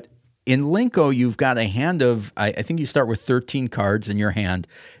 But in Linko, you've got a hand of, I think you start with 13 cards in your hand,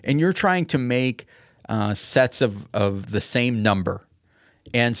 and you're trying to make sets of the same number.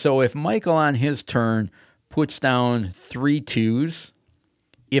 And so if Michael on his turn puts down 3 2s,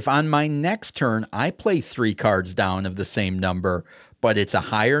 if on my next turn I play 3 cards down of the same number, but it's a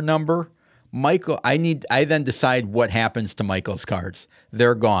higher number, Michael, I then decide what happens to Michael's cards.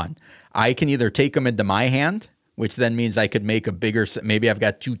 They're gone. I can either take them into my hand, which then means I could make a bigger, maybe I've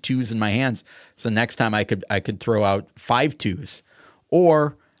got 2 2s in my hands, so next time I could throw out 5 2s.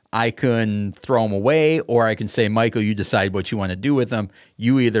 Or I can throw them away, or I can say, Michael, you decide what you want to do with them.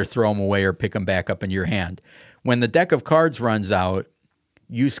 You either throw them away or pick them back up in your hand. When the deck of cards runs out,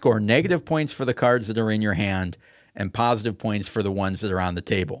 you score negative points for the cards that are in your hand and positive points for the ones that are on the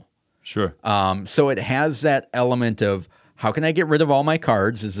table. Sure. So it has that element of how can I get rid of all my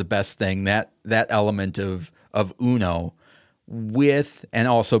cards is the best thing. That element of Uno with, and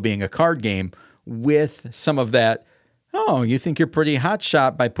also being a card game with some of that, oh, you think you're pretty hot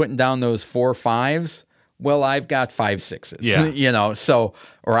shot by putting down those 4 5s? Well, I've got 5 6s, Yeah. so,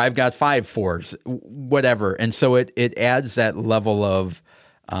 or I've got 5 4s, whatever. And so it adds that level of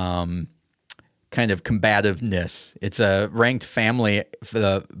kind of combativeness. It's a ranked family for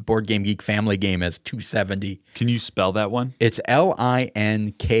the Board Game Geek family game as 270. Can you spell that one? It's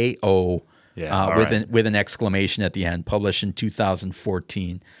Linko with an exclamation at the end, published in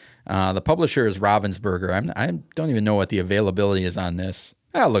 2014. The publisher is Ravensburger. I don't even know what the availability is on this.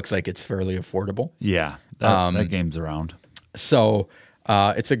 It looks like it's fairly affordable. Yeah, that game's around. So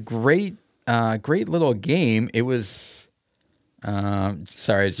it's a great little game. It was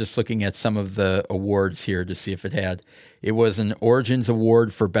Sorry, I was just looking at some of the awards here to see if it had. It was an Origins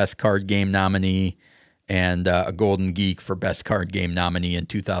Award for Best Card Game nominee and a Golden Geek for Best Card Game nominee in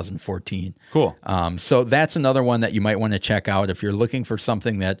 2014. Cool. So that's another one that you might want to check out if you're looking for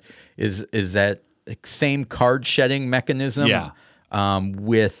something that is that same card shedding mechanism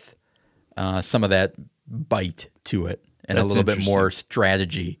with some of that bite to it and That's a little bit more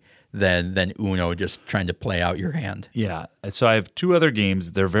strategy than Uno, just trying to play out your hand. Yeah. So I have two other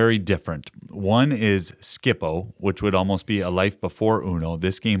games. They're very different. One is Skippo, which would almost be a life before Uno.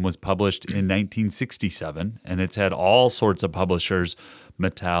 This game was published in 1967, and it's had all sorts of publishers,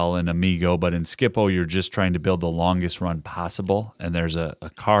 Mattel and Amigo. But in Skippo, you're just trying to build the longest run possible. And there's a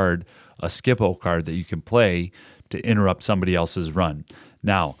card, a Skippo card that you can play to interrupt somebody else's run.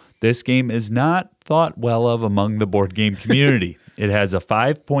 Now, this game is not thought well of among the board game community. It has a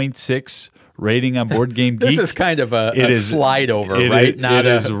 5.6 rating on Board Game Geek. This is kind of a slide over, right? It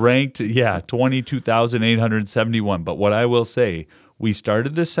is ranked, 22,871. But what I will say, we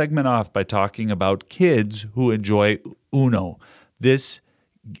started this segment off by talking about kids who enjoy Uno. This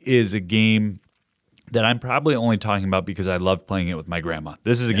is a game that I'm probably only talking about because I loved playing it with my grandma.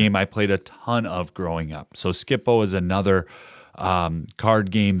 This is a game I played a ton of growing up. So Skippo is another card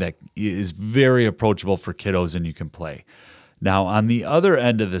game that is very approachable for kiddos and you can play. Now, on the other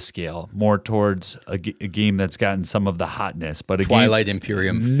end of the scale, more towards a game that's gotten some of the hotness, but Twilight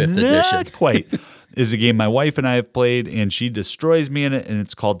Imperium 5th edition. Not quite. Is a game my wife and I have played, and she destroys me in it, and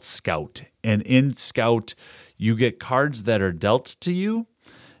it's called Scout. And in Scout, you get cards that are dealt to you,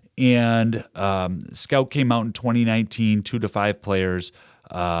 and Scout came out in 2019, 2 to 5 players,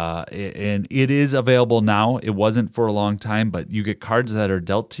 and it is available now. It wasn't for a long time, but you get cards that are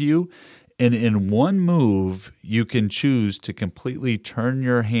dealt to you. And in one move, you can choose to completely turn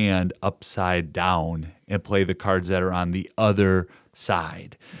your hand upside down and play the cards that are on the other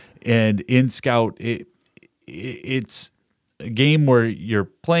side. And in Scout, it's a game where you're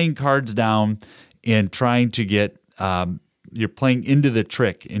playing cards down and trying to get, you're playing into the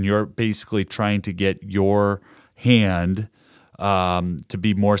trick, and you're basically trying to get your hand to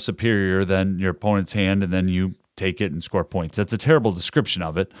be more superior than your opponent's hand, and then you take it and score points. That's a terrible description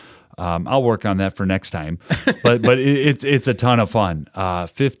of it. I'll work on that for next time, but it's a ton of fun.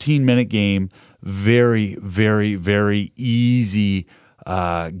 15-minute game, very, very, very easy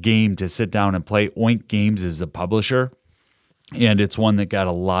game to sit down and play. Oink Games is the publisher, and it's one that got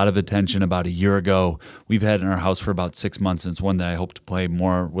a lot of attention about a year ago. We've had it in our house for about 6 months, and it's one that I hope to play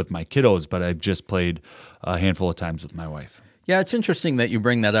more with my kiddos, but I've just played a handful of times with my wife. Yeah, it's interesting that you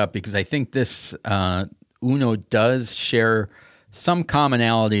bring that up because I think this Uno does share some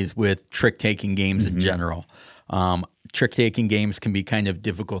commonalities with trick-taking games in general. Trick-taking games can be kind of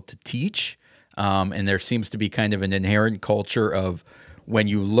difficult to teach, and there seems to be kind of an inherent culture of when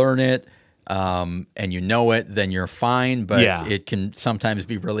you learn it and you know it, then you're fine, but it can sometimes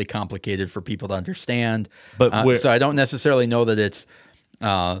be really complicated for people to understand. So I don't necessarily know that it's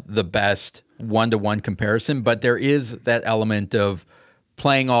the best one-to-one comparison, but there is that element of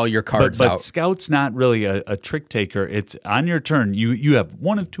playing all your cards out. But Scout's not really a trick taker. It's on your turn. You have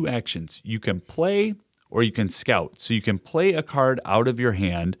one of two actions. You can play or you can scout. So you can play a card out of your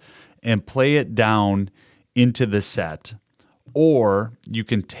hand and play it down into the set, or you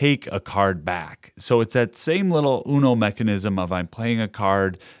can take a card back. So it's that same little Uno mechanism of I'm playing a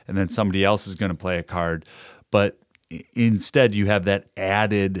card and then somebody else is going to play a card, but instead you have that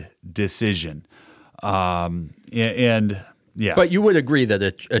added decision. Yeah. But you would agree that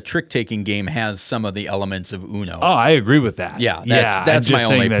a trick-taking game has some of the elements of Uno. Oh, I agree with that. Yeah, that's my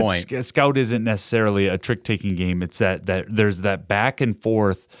only point. Scout isn't necessarily a trick-taking game. It's that there's that back and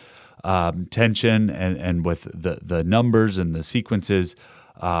forth tension and with the numbers and the sequences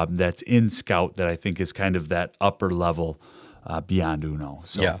that's in Scout that I think is kind of that upper level beyond Uno.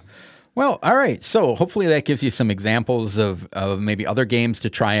 So. Yeah. Well, all right. So hopefully that gives you some examples of maybe other games to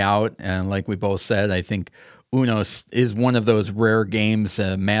try out. And like we both said, I think Uno is one of those rare games,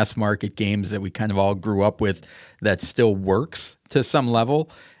 mass market games that we kind of all grew up with that still works to some level.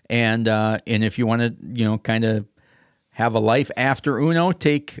 And if you want to, kind of have a life after Uno,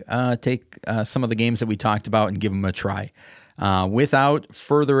 take some of the games that we talked about and give them a try. Without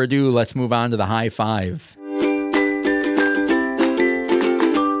further ado, let's move on to the high five.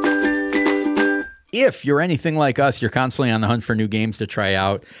 If you're anything like us, you're constantly on the hunt for new games to try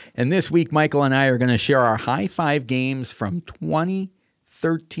out. And this week, Michael and I are going to share our high five games from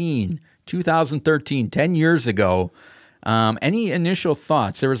 2013, 10 years ago. Any initial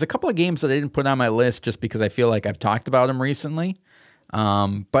thoughts? There was a couple of games that I didn't put on my list just because I feel like I've talked about them recently.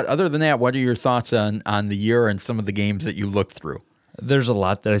 But other than that, what are your thoughts on the year and some of the games that you looked through? There's a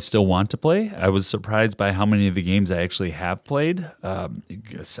lot that I still want to play. I was surprised by how many of the games I actually have played. A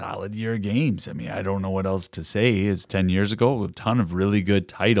solid year of games. I mean, I don't know what else to say. It's 10 years ago, a ton of really good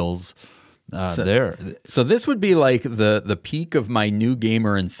titles there. So this would be like the peak of my new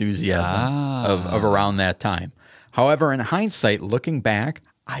gamer enthusiasm of around that time. However, in hindsight, looking back,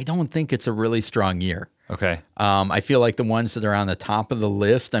 I don't think it's a really strong year. Okay. I feel like the ones that are on the top of the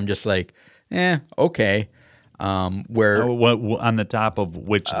list, I'm just like, okay. Where on the top of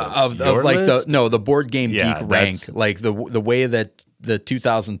which list? of like list? the board game Yeah, geek rank, like the way that the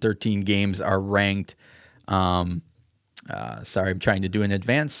 2013 games are ranked. Sorry, I'm trying to do an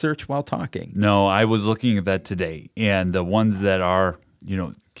advanced search while talking. No, I was looking at that today, and the ones that are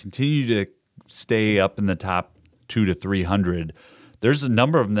continue to stay up in the top 200 to 300. There's a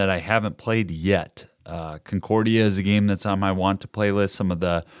number of them that I haven't played yet. Concordia is a game that's on my want to play list. Some of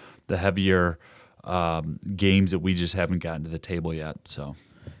the heavier games that we just haven't gotten to the table yet. So,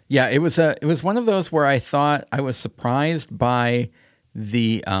 yeah, it was one of those where I thought I was surprised by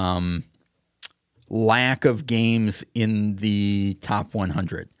the lack of games in the top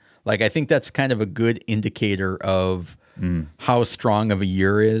 100. Like, I think that's kind of a good indicator of how strong of a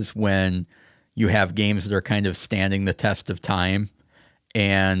year is when you have games that are kind of standing the test of time.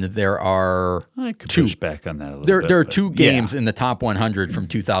 And there are I could push back on that a little bit. There are two games in the top 100 from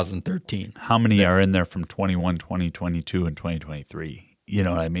 2013. How many are in there from 21, 2022, and 2023? You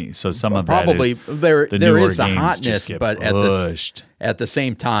know what I mean? So some of probably that is there is a games hotness, but pushed. at the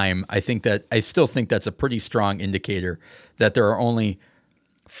same time, I still think that's a pretty strong indicator that there are only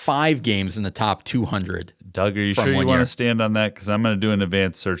 5 games in the top 200. Doug, are you sure you want to stand on that? Because I'm going to do an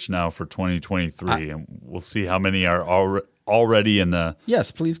advanced search now for 2023, and we'll see how many are already in the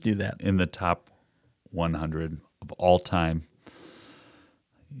yes, please do that in the top 100 of all time.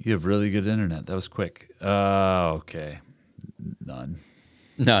 You have really good internet. That was quick. Okay, none.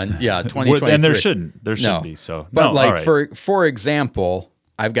 Yeah, 2023, and there shouldn't be. So, but all right. for example,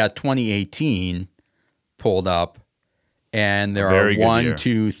 I've got 2018 pulled up, and there are 1,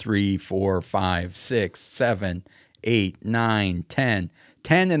 2, 3, 4, 5, 6, 7, 8, 9, 10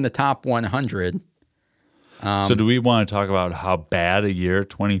 in the top 100. So do we want to talk about how bad a year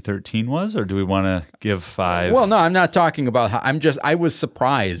 2013 was, or do we want to give 5? Well, no, I'm not talking about how. I was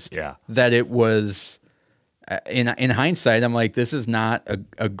surprised Yeah. that it was, in hindsight, I'm like, this is not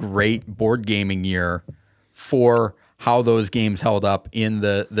a great board gaming year for how those games held up in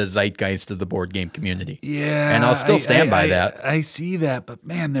the zeitgeist of the board game community. Yeah. And I'll still stand by that. I see that, but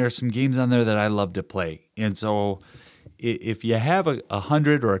man, there are some games on there that I love to play. And so if you have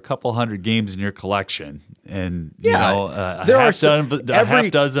 100 or a couple hundred games in your collection, and a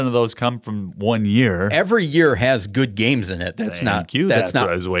half dozen of those come from one year. Every year has good games in it. That's not what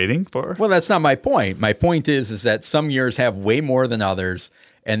I was waiting for. Well, that's not my point. My point is that some years have way more than others,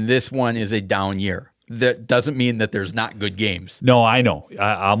 and this one is a down year. That doesn't mean that there's not good games. No, I know.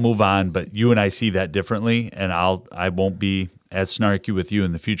 I'll move on, but you and I see that differently, and I won't be as snarky with you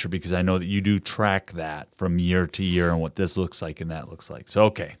in the future because I know that you do track that from year to year and what this looks like and that looks like. So,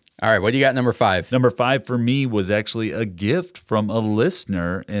 okay. All right, what do you got, number 5? Number 5 for me was actually a gift from a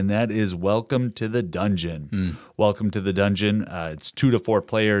listener, and that is Welcome to the Dungeon. Welcome to the Dungeon. It's 2 to 4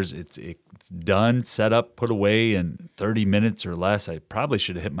 players. It's done, set up, put away in 30 minutes or less. I probably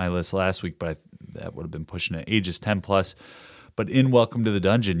should have hit my list last week, but that would have been pushing it. Ages 10 plus. But in Welcome to the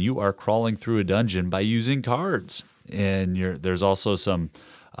Dungeon, you are crawling through a dungeon by using cards. And there's also some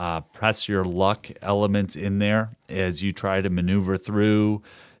press your luck elements in there as you try to maneuver through.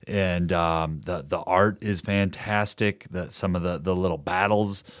 And the art is fantastic. Some of the little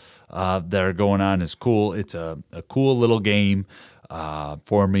battles that are going on is cool. It's a cool little game.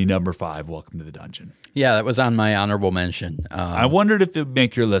 For me, number 5, Welcome to the Dungeon. Yeah, that was on my honorable mention. I wondered if it would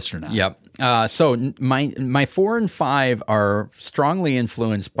make your list or not. Yep. So my 4 and 5 are strongly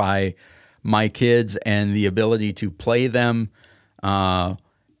influenced by my kids and the ability to play them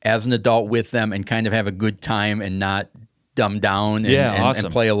as an adult with them and kind of have a good time and not dumb down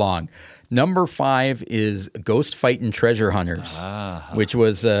and play along. Number 5 is Ghost Fightin' Treasure Hunters, which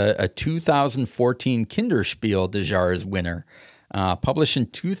was a 2014 Kinderspiel des Jahres winner, published in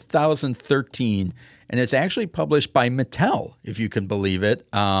 2013. And it's actually published by Mattel, if you can believe it.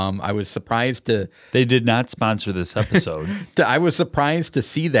 I was surprised to... They did not sponsor this episode. I was surprised to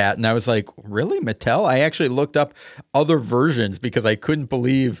see that, and I was like, really, Mattel? I actually looked up other versions because I couldn't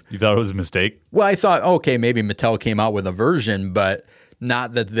believe... You thought it was a mistake? Well, I thought, okay, maybe Mattel came out with a version, but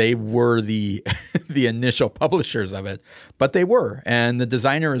not that they were the the initial publishers of it. But they were, and the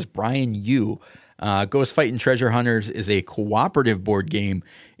designer is Brian Yu. Ghost Fightin' Treasure Hunters is a cooperative board game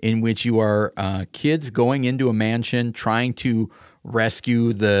in which you are kids going into a mansion trying to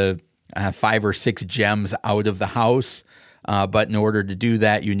rescue the 5 or 6 gems out of the house. But in order to do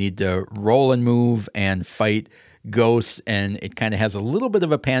that, you need to roll and move and fight ghosts. And it kind of has a little bit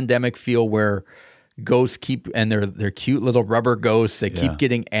of a pandemic feel where ghosts and they're cute little rubber ghosts. They keep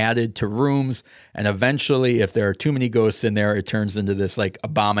getting added to rooms. And eventually, if there are too many ghosts in there, it turns into this like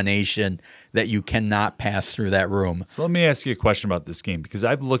abomination that you cannot pass through that room. So let me ask you a question about this game, because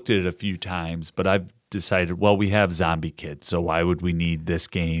I've looked at it a few times, but I've decided, well, we have zombie kids, so why would we need this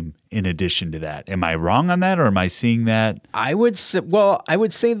game in addition to that? Am I wrong on that, or am I seeing that? I would say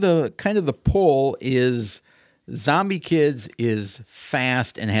the kind of the pull is Zombie Kids is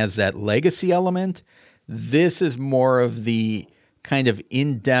fast and has that legacy element. This is more of the kind of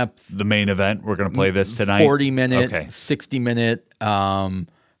in-depth, The main event, we're going to play this tonight? 40-minute, Okay. 60-minute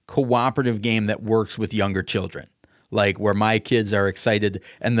cooperative game that works with younger children. Like where my kids are excited,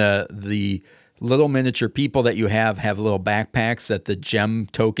 and the little miniature people that you have little backpacks that the gem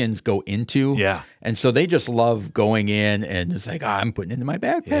tokens go into. Yeah. And so they just love going in and it's like, I'm putting it in my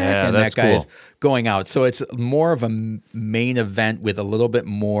backpack. Yeah, and that's that guy cool. is going out. So it's more of a main event with a little bit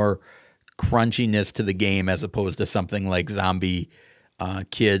more crunchiness to the game as opposed to something like Zombie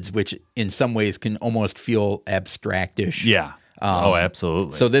Kids, which in some ways can almost feel abstractish. Yeah.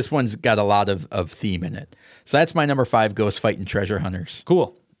 Absolutely. So this one's got a lot of theme in it. So that's my number 5, Ghost Fightin' Treasure Hunters.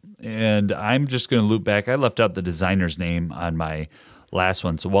 Cool. And I'm just going to loop back. I left out the designer's name on my last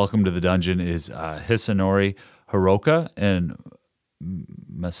one. So Welcome to the Dungeon is Hisanori Hiroka and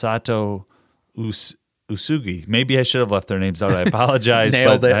Masato Usugi. Maybe I should have left their names out. I apologize.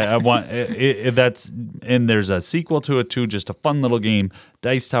 Nailed but it. I want that's, and there's a sequel to it too, just a fun little game.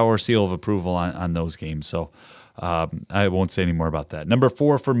 Dice Tower seal of approval on those games. So I won't say any more about that. Number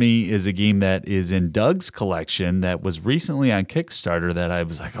 4 for me is a game that is in Doug's collection that was recently on Kickstarter that I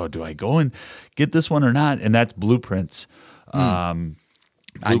was like, oh, do I go and get this one or not? And that's Blueprints. No,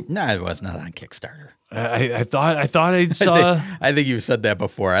 it was not on Kickstarter. I thought I saw. I think you've said that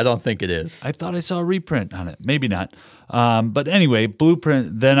before. I don't think it is. I thought I saw a reprint on it. Maybe not. But anyway,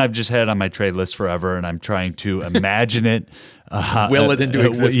 Blueprint, then I've just had it on my trade list forever, and I'm trying to imagine it. Will it into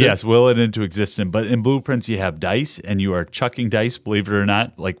existence? Yes, will it into existence. But in Blueprints, you have dice, and you are chucking dice, believe it or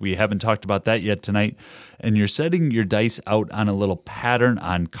not. Like, we haven't talked about that yet tonight. And you're setting your dice out on a little pattern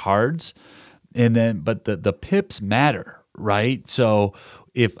on cards. And then, but the pips matter, right? So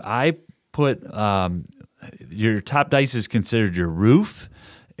if I put your top dice is considered your roof,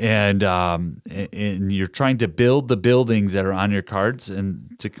 and you're trying to build the buildings that are on your cards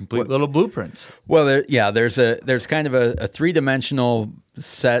and to complete little blueprints. Well, there's kind of a 3-dimensional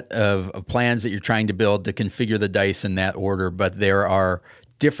set of plans that you're trying to build to configure the dice in that order, but there are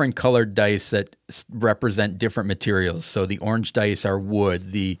different colored dice that represent different materials. So the orange dice are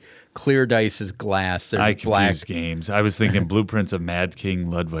wood, the clear dice is glass. There's I black confused games. I was thinking Blueprints of Mad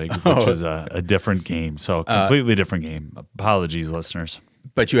King Ludwig, which was a different game. So completely different game. Apologies, listeners.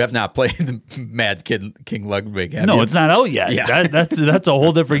 But you have not played Mad King Ludwig, have you? No, it's not out yet. Yeah. That's a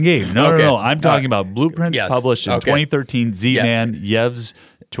whole different game. No, Okay. no. I'm talking about Blueprints yes. published in Okay. 2013, Z-Man, Yev's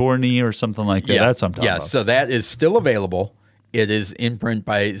Tourney or something like that. That's what I'm talking about. So that is still available. It is in print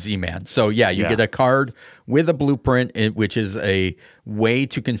by Z-Man. So you get a card with a blueprint, which is a way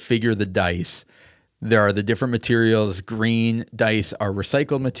to configure the dice. There are the different materials. Green dice are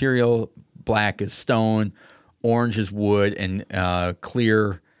recycled material. Black is stone. Orange is wood. And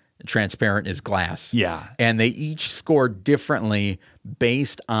clear, transparent is glass. Yeah. And they each score differently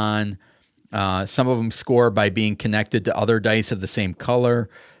based on some of them score by being connected to other dice of the same color.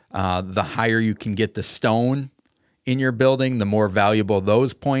 The higher you can get the stone in your building, the more valuable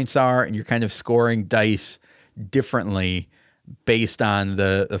those points are, and you're kind of scoring dice differently based on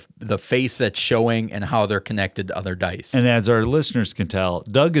the face that's showing and how they're connected to other dice. And as our listeners can tell,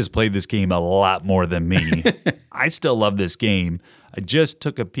 Doug has played this game a lot more than me. I still love this game. I just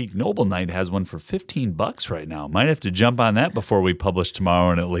took a peek. Noble Knight has one for $15 right now. Might have to jump on that before we publish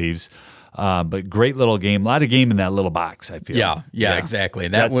tomorrow and it leaves. But great little game. A lot of game in that little box, I feel. Yeah, exactly.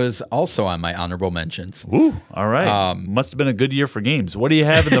 And that was also on my honorable mentions. Woo, all right. Must have been a good year for games. What do you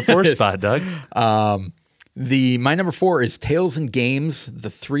have in the 4th spot, Doug? My number 4 is Tales and Games, The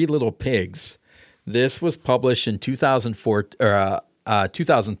Three Little Pigs. This was published in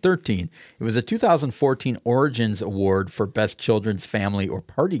 2013. It was a 2014 Origins Award for Best Children's Family or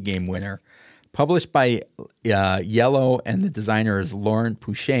Party Game winner. Published by Yellow, and the designer is Lauren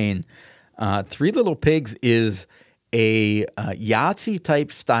Pouchain. Three Little Pigs is a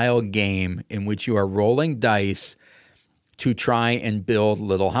Yahtzee-type style game in which you are rolling dice to try and build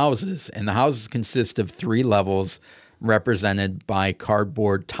little houses. And the houses consist of 3 levels represented by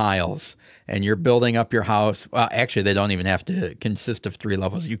cardboard tiles. And you're building up your house. Well, actually, they don't even have to consist of 3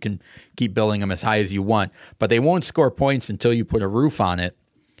 levels. You can keep building them as high as you want, but they won't score points until you put a roof on it.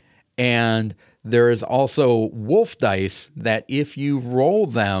 And there is also wolf dice that if you roll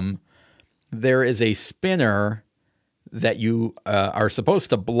them, there is a spinner that you are supposed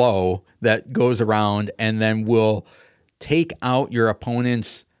to blow that goes around and then will take out your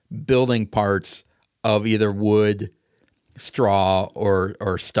opponent's building parts of either wood, straw,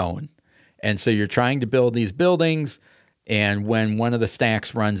 or stone. And so you're trying to build these buildings, and when one of the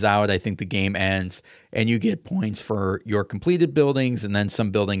stacks runs out, I think the game ends, and you get points for your completed buildings, and then some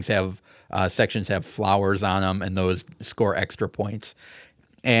buildings have sections have flowers on them, and those score extra points.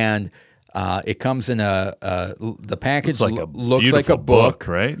 And it comes in the package looks like a book,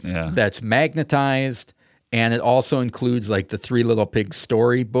 right? Yeah, that's magnetized, and it also includes like the Three Little Pigs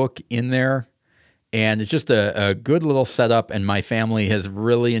story book in there. And it's just a good little setup, and my family has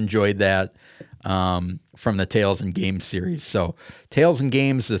really enjoyed that from the Tales and Games series. So Tales and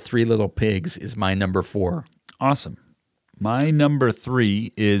Games, The Three Little Pigs is my number 4. Awesome. My number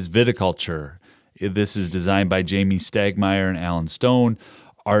 3 is Viticulture. This is designed by Jamie Stagmeyer and Alan Stone.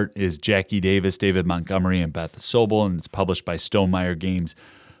 Art is Jackie Davis, David Montgomery, and Beth Sobel, and it's published by Stonemeyer Games.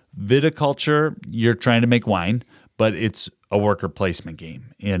 Viticulture, you're trying to make wine, but it's a worker placement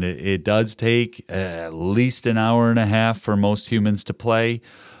game. And it does take at least an hour and a half for most humans to play.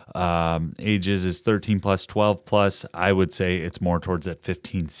 Ages is 13 plus, 12 plus. I would say it's more towards that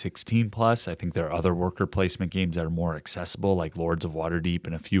 15, 16 plus. I think there are other worker placement games that are more accessible, like Lords of Waterdeep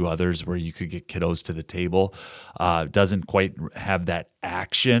and a few others where you could get kiddos to the table. Doesn't quite have that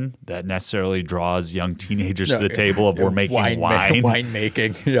action that necessarily draws young teenagers to the table of we're making wine. Wine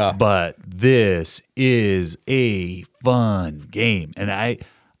making, yeah. But this is a fun game. And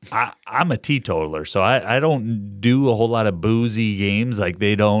I'm a teetotaler, so I don't do a whole lot of boozy games. Like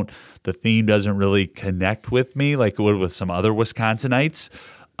the theme doesn't really connect with me like it would with some other Wisconsinites.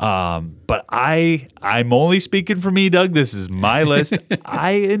 But I'm only speaking for me, Doug. This is my list.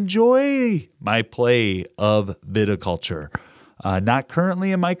 I enjoy my play of Viticulture. Not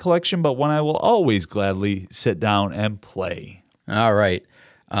currently in my collection, but one I will always gladly sit down and play. All right.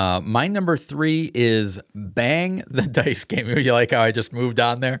 My number 3 is Bang the Dice Game. You like how I just moved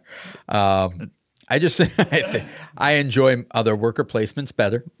on there? I enjoy other worker placements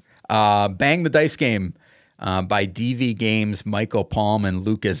better. Bang the Dice Game by DV Games, Michael Palm, and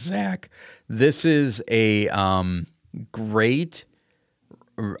Lucas Zach. This is a great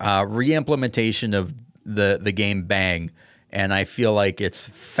re-implementation of the game Bang, and I feel like it's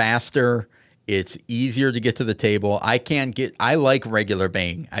faster. It's easier to get to the table. I like regular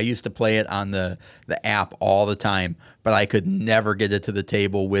Bang. I used to play it on the app all the time, but I could never get it to the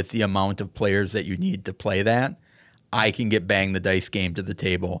table with the amount of players that you need to play that. I can get Bang the Dice Game to the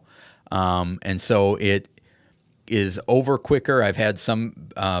table. And so it is over quicker. I've had some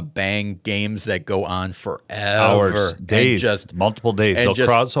Bang games that go on forever. Hours, days, multiple days. They'll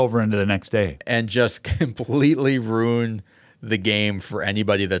cross over into the next day. And just completely ruin the game for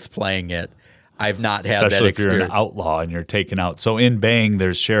anybody that's playing it. I've not had that experience. Especially if you're an outlaw and you're taken out. So in Bang,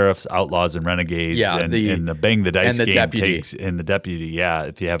 there's sheriffs, outlaws, and renegades. Yeah, and the Bang the Dice game deputy. takes, and the deputy, yeah,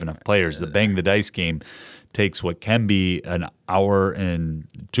 if you have enough players. The Bang the Dice game takes what can be an hour and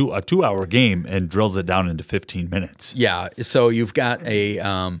a 2-hour game and drills it down into 15 minutes. Yeah, so you've got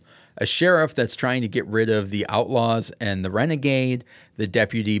a sheriff that's trying to get rid of the outlaws and the renegade. The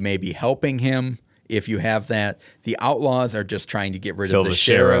deputy may be helping him. If you have that, the outlaws are just trying to get rid of the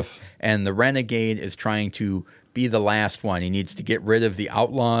sheriff, and the renegade is trying to be the last one. He needs to get rid of the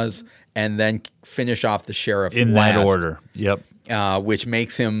outlaws and then finish off the sheriff in last, that order. Yep. Which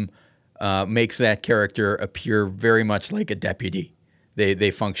makes him makes that character appear very much like a deputy.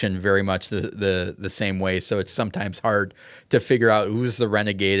 They function very much the same way, so it's sometimes hard to figure out who's the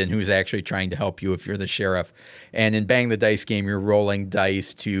renegade and who's actually trying to help you if you're the sheriff. And in Bang the Dice Game, you're rolling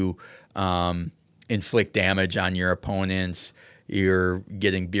dice to inflict damage on your opponents. You're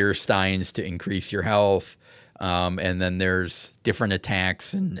getting beer steins to increase your health. And then there's different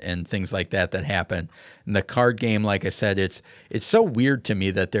attacks and things like that happen. And the card game, like I said, it's so weird to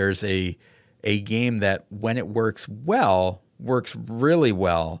me that there's a game that when it works well, works really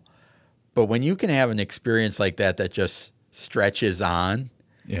well. But when you can have an experience like that just stretches on,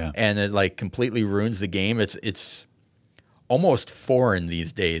 and it like completely ruins the game, it's almost foreign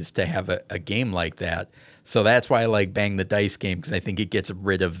these days to have a game like that. So that's why I like Bang the Dice Game, because I think it gets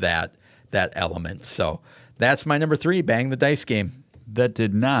rid of that element. So that's my number 3, Bang the Dice Game. That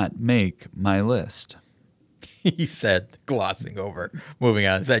did not make my list. He said, glossing over. Moving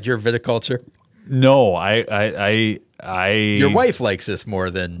on. Is that your viticulture? No, I Your wife likes this more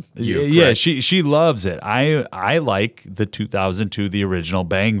than you. Yeah, correct? she loves it. I like the 2002, the original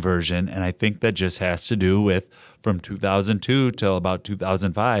Bang version, and I think that just has to do with from 2002 till about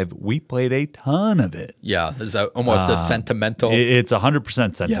 2005, we played a ton of it. Yeah. Is that almost a sentimental? It's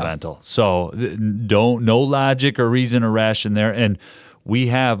 100% sentimental. So no logic or reason or ration there, and we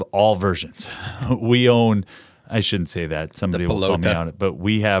have all versions. We own. I shouldn't say that. Somebody will call me Pelota. on it. But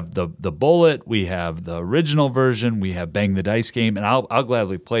we have the Bullet. We have the original version. We have Bang the Dice game. And I'll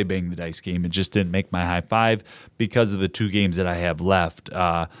gladly play Bang the Dice game. It just didn't make my high five because of the two games that I have left.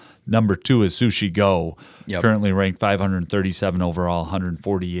 Number 2 is Sushi Go, currently ranked 537 overall,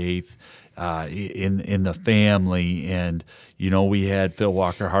 148th in the family. And, we had Phil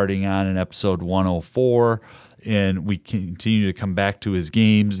Walker Harding on in episode 104. And we continue to come back to his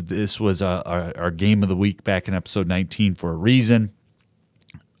games. This was our game of the week back in episode 19 for a reason.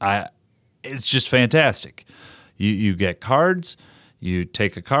 It's just fantastic. You get cards, you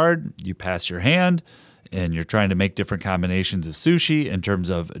take a card, you pass your hand, and you're trying to make different combinations of sushi in terms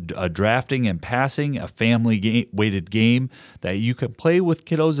of drafting and passing, a family-weighted game that you can play with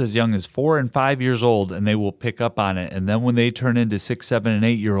kiddos as young as 4 and 5 years old, and they will pick up on it. And then when they turn into 6, 7, and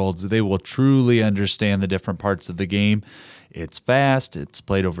 8-year-olds, they will truly understand the different parts of the game. It's fast. It's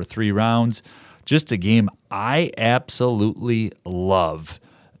played over 3 rounds. Just a game I absolutely love.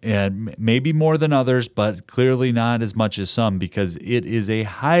 And maybe more than others, but clearly not as much as some because it is a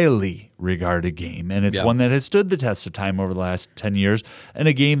highly regarded game. And it's one that has stood the test of time over the last 10 years and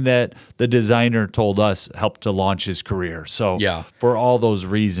a game that the designer told us helped to launch his career. So for all those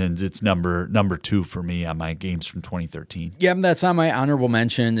reasons, it's number 2 for me on my games from 2013. Yeah, that's on my honorable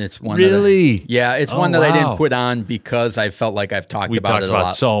mention. It's one. Really? It's one that I didn't put on because I felt like I've talked about it a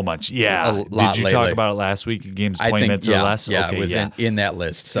lot. So much. Yeah. Did you lately. Talk about it last week? Games 20 minutes or less? Yeah, okay, it was in that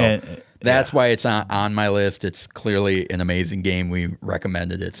list. So that's why it's on my list. It's clearly an amazing game. We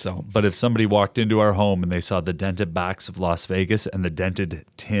recommended it. So, but if somebody walked into our home and they saw the dented box of Las Vegas and the dented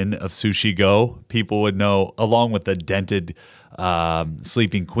tin of Sushi Go, people would know, along with the dented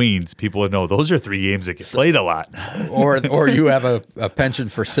Sleeping Queens, people would know those are 3 games that get played a lot. or you have a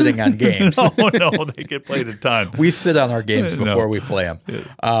penchant for sitting on games. No, they get played a ton. We sit on our games before we play them.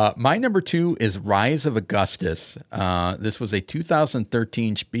 My number 2 is Rise of Augustus. This was a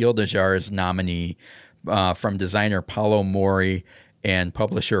 2013 Spiel des Jahres nominee from designer Paolo Mori and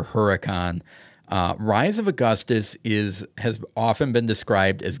publisher Huracan. Rise of Augustus has often been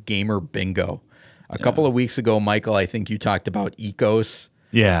described as gamer bingo. A couple of weeks ago, Michael, I think you talked about Ecos.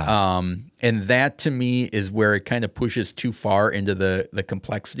 Yeah. And that to me is where it kind of pushes too far into the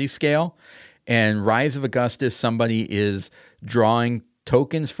complexity scale. And Rise of Augustus, somebody is drawing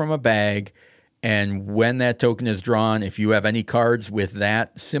tokens from a bag. And when that token is drawn, if you have any cards with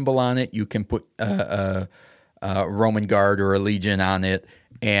that symbol on it, you can put a Roman guard or a legion on it.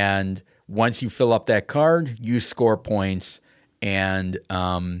 And once you fill up that card, you score points and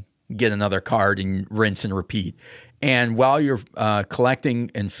get another card and rinse and repeat. And while you're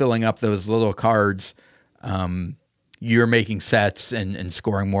collecting and filling up those little cards, you're making sets and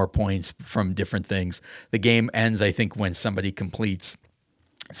scoring more points from different things. The game ends, I think, when somebody completes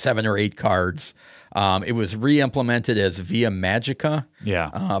 7 or 8 cards. It was re-implemented as Via Magica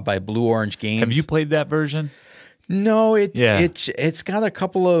by Blue Orange Games. Have you played that version? No, it's got a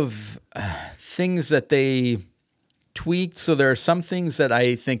couple of things that they tweaked. So there are some things that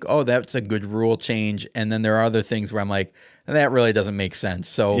I think, oh, that's a good rule change. And then there are other things where I'm like, that really doesn't make sense.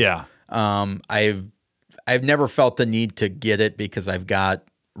 So I've never felt the need to get it because I've got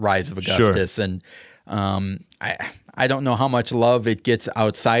Rise of Augustus. Sure. And I don't know how much love it gets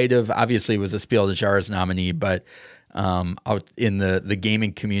outside of, obviously it was a Spiel des Jahres nominee, but out in the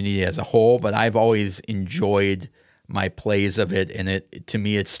gaming community as a whole. But I've always enjoyed my plays of it. And to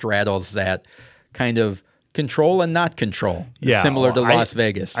me, it straddles that kind of control and not control, similar to Las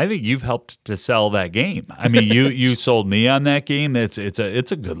Vegas. I think you've helped to sell that game. I mean, you sold me on that game. It's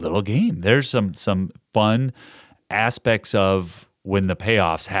a good little game. There's some fun aspects of when the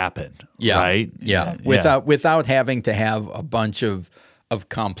payoffs happen. Right? Yeah. Without having to have a bunch of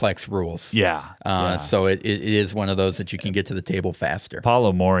complex rules. So it is one of those that you can get to the table faster.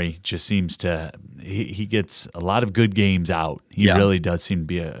 Paulo Mori just seems to he gets a lot of good games out. He really does seem to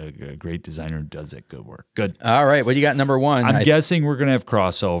be a great designer who does that good work. Good. All right, what do you got number 1? I'm guessing we're going to have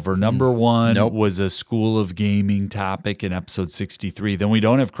crossover. Number 1 was a School of Gaming topic in episode 63. Then we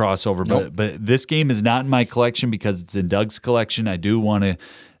don't have crossover, but this game is not in my collection because it's in Doug's collection. I do want to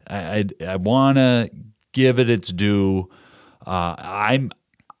I want to give it its due.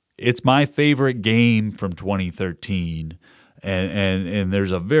 it's my favorite game from 2013. And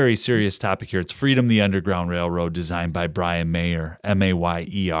there's a very serious topic here. It's Freedom, the Underground Railroad, designed by Brian Mayer,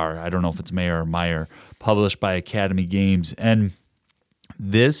 Mayer. I don't know if it's Mayer or Meyer, published by Academy Games. And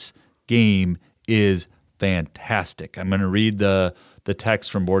this game is fantastic. I'm going to read the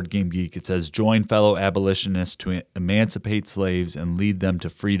text from Board Game Geek. It says, join fellow abolitionists to emancipate slaves and lead them to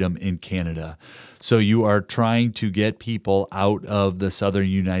freedom in Canada. So you are trying to get people out of the southern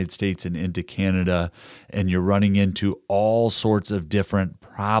United States and into Canada, and you're running into all sorts of different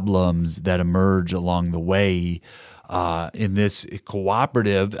problems that emerge along the way. In this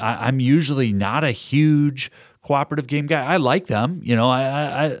cooperative, I'm usually not a huge cooperative game guy. I like them.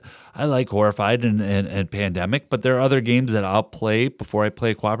 I like Horrified and Pandemic, but there are other games that I'll play before I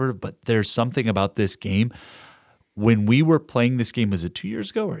play cooperative. But there's something about this game. When we were playing this game, was it 2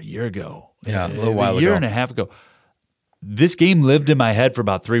 years ago or a year ago? Yeah, a little while ago. A year and a half ago. This game lived in my head for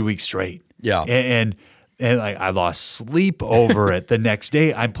about 3 weeks straight. Yeah. And I lost sleep over it. The next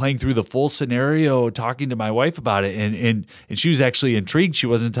day, I'm playing through the full scenario, talking to my wife about it, and she was actually intrigued. She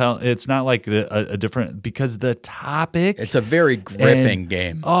wasn't telling. It's not like a different, because the topic. It's a very gripping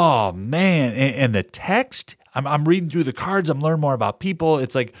game. Oh man, and the text. I'm reading through the cards. I'm learning more about people.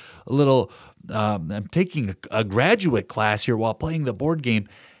 It's like a little. I'm taking a graduate class here while playing the board game.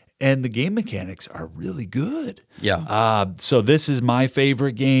 And the game mechanics are really good. Yeah. So this is my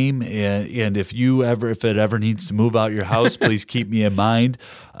favorite game, and if it ever needs to move out your house, please keep me in mind.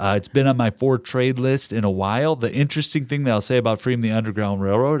 It's been on my for trade list in a while. The interesting thing that I'll say about Freedom the Underground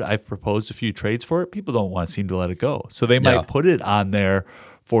Railroad, I've proposed a few trades for it. People don't want to seem to let it go, so they might put it on their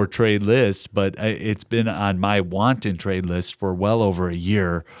for trade list. But it's been on my want and trade list for well over a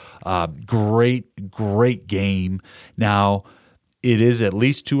year. Great game. Now. It is at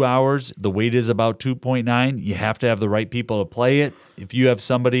least 2 hours. The weight is about 2.9. You have to have the right people to play it. If you have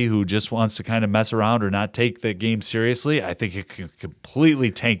somebody who just wants to kind of mess around or not take the game seriously, I think it can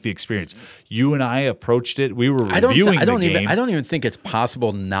completely tank the experience. You and I approached it. We were reviewing the game. I don't even think it's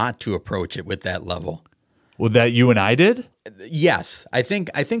possible not to approach it with that level. Well, that you and I did? Yes, I think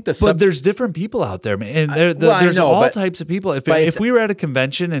But there's different people out there, man. And there's all types of people. If we were at a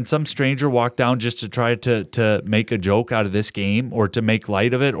convention and some stranger walked down just to try to make a joke out of this game or to make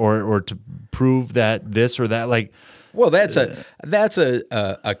light of it or to prove that this or that, like, well, that's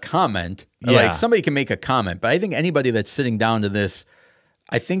a comment. Yeah. Like somebody can make a comment, but I think anybody that's sitting down to this,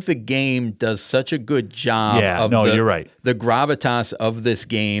 I think the game does such a good job you're right. The gravitas of this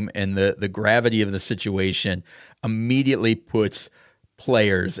game and the gravity of the situation immediately puts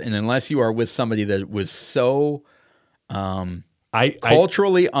players, and unless you are with somebody that was so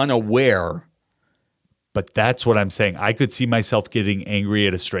culturally unaware. But that's what I'm saying. I could see myself getting angry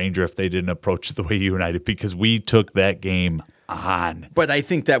at a stranger if they didn't approach it the way you and I did, because we took that game on. But I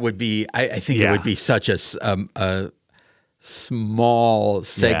think that would be, I think it would be such a small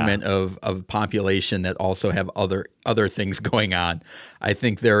segment of population that also have other things going on. I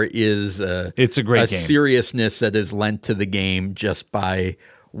think there is it's a great game. Seriousness that is lent to the game just by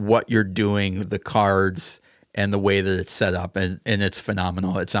what you're doing, the cards, and the way that it's set up, and it's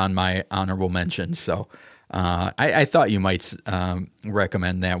phenomenal. It's on my honorable mentions. So I thought you might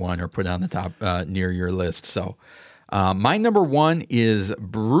recommend that one or put it on the top near your list. So my number one is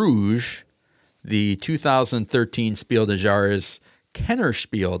Bruges, the 2013 Spiel des Jahres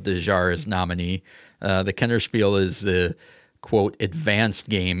Kennerspiel des Jahres nominee. The Kennerspiel is the, quote, advanced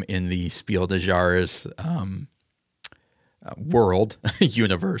game in the Spiel des Jahres world,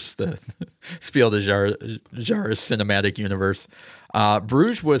 universe, the Spiel des Jahres cinematic universe.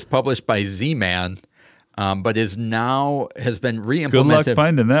 Bruges was published by Z-Man, but has been re-implemented. Good luck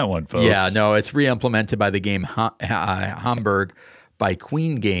finding that one, folks. Yeah, no, it's re-implemented by the game Hamburg by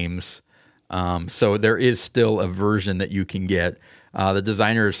Queen Games. So there is still a version that you can get. The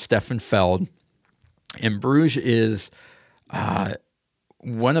designer is Stefan Feld. And Bruges is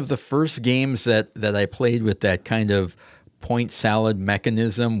one of the first games that I played with that kind of point salad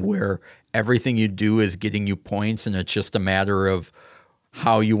mechanism where everything you do is getting you points, and it's just a matter of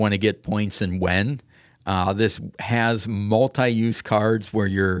how you want to get points and when. This has multi-use cards where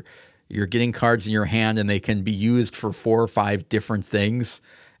you're getting cards in your hand and they can be used for 4 or 5 different things.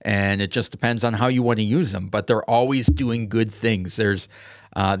 And it just depends on how you want to use them. But they're always doing good things. There's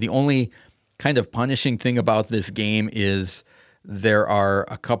the only kind of punishing thing about this game is there are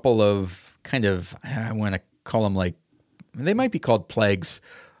a couple of kind of, I want to call them like, they might be called plagues,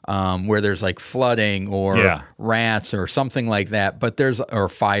 where there's like flooding or rats or something like that. But or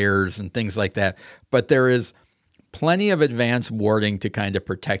fires and things like that. But there is plenty of advanced warding to kind of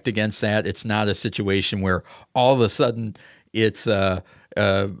protect against that. It's not a situation where all of a sudden it's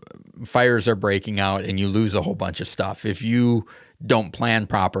fires are breaking out and you lose a whole bunch of stuff. If you don't plan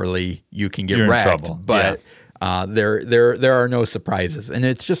properly, you can get You're in wrecked. trouble. But there are no surprises, and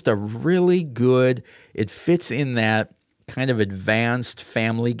it's just a really good. It fits in that kind of advanced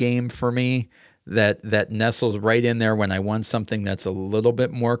family game for me that nestles right in there when I want something that's a little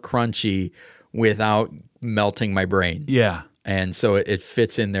bit more crunchy without melting my brain. Yeah. And so it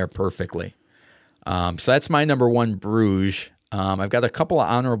fits in there perfectly. So that's my number one, Bruges. I've got a couple of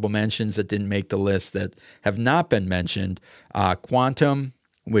honorable mentions that didn't make the list that have not been mentioned. Quantum,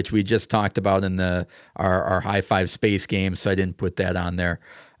 which we just talked about in our High Five Space game, so I didn't put that on there.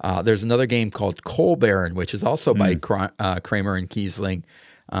 There's another game called Coal Baron, which is also by Kramer and Kiesling.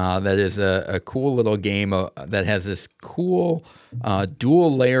 That is a cool little game that has this cool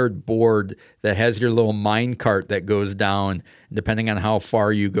dual layered board that has your little mine cart that goes down. Depending on how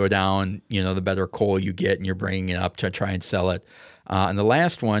far you go down, the better coal you get, and you're bringing it up to try and sell it. And the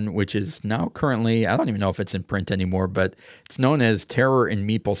last one, which is now currently, I don't even know if it's in print anymore, but it's known as Terror in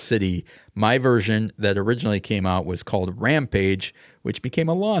Meeple City. My version that originally came out was called Rampage, which became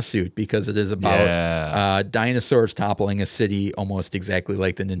a lawsuit because it is about dinosaurs toppling a city almost exactly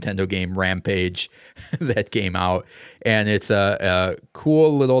like the Nintendo game Rampage that came out. And it's a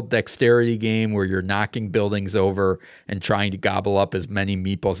cool little dexterity game where you're knocking buildings over and trying to gobble up as many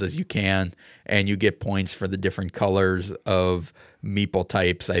meeples as you can. And you get points for the different colors of meeple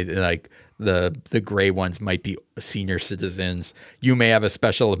types. Like the gray ones might be senior citizens. You may have a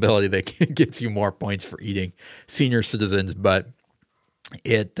special ability that gives you more points for eating senior citizens, but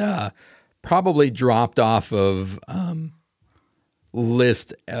it probably dropped off of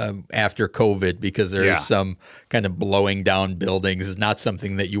list after COVID because there is some kind of blowing down buildings. It's not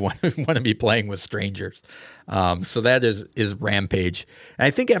something that you want to be playing with strangers. So that is Rampage. And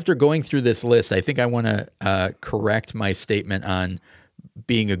I think after going through this list, I think I want to correct my statement on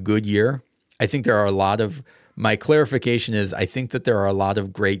being a good year. I think there are my clarification is I think that there are a lot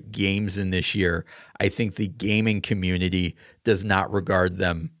of great games in this year. I think the gaming community does not regard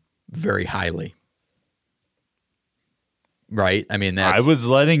them very highly. Right? I mean, I was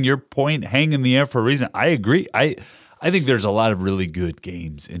letting your point hang in the air for a reason. I agree. I think there's a lot of really good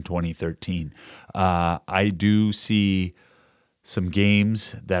games in 2013. I do see some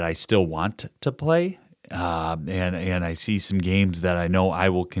games that I still want to play, and I see some games that I know I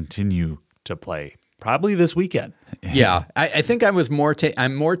will continue to play probably this weekend. Yeah, I think I'm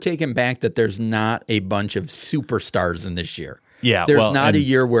more taken back that there's not a bunch of superstars in this year. Yeah, there's not a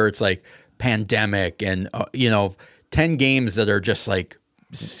year where it's like pandemic and 10 games that are just like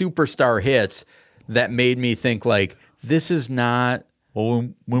superstar hits that made me think like this is not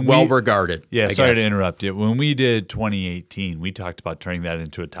when well regarded. Yeah, sorry to interrupt you. When we did 2018, we talked about turning that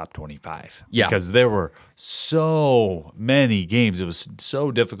into a top 25. Yeah. Because there were so many games. It was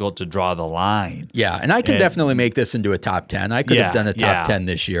so difficult to draw the line. Yeah, and I can definitely make this into a top 10. I could have done a top 10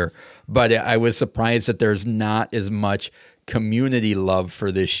 this year, but I was surprised that there's not as much community love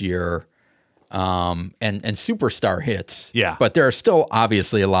for this year. And superstar hits. Yeah. But there are still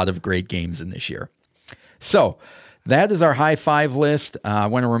obviously a lot of great games in this year. So that is our high five list. I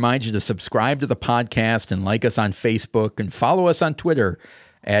want to remind you to subscribe to the podcast and like us on Facebook and follow us on Twitter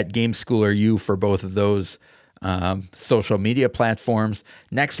at GameSchoolerU for both of those social media platforms.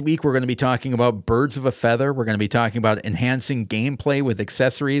 Next week, we're going to be talking about Birds of a Feather. We're going to be talking about enhancing gameplay with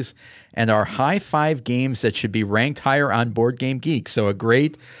accessories and our high five games that should be ranked higher on Board Game Geek. So a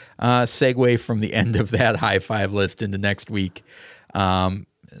great segue from the end of that high five list into next week. Thank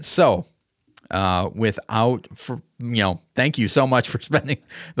you so much for spending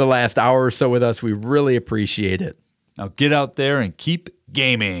the last hour or so with us. We really appreciate it. Now get out there and keep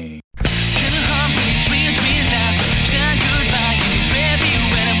gaming.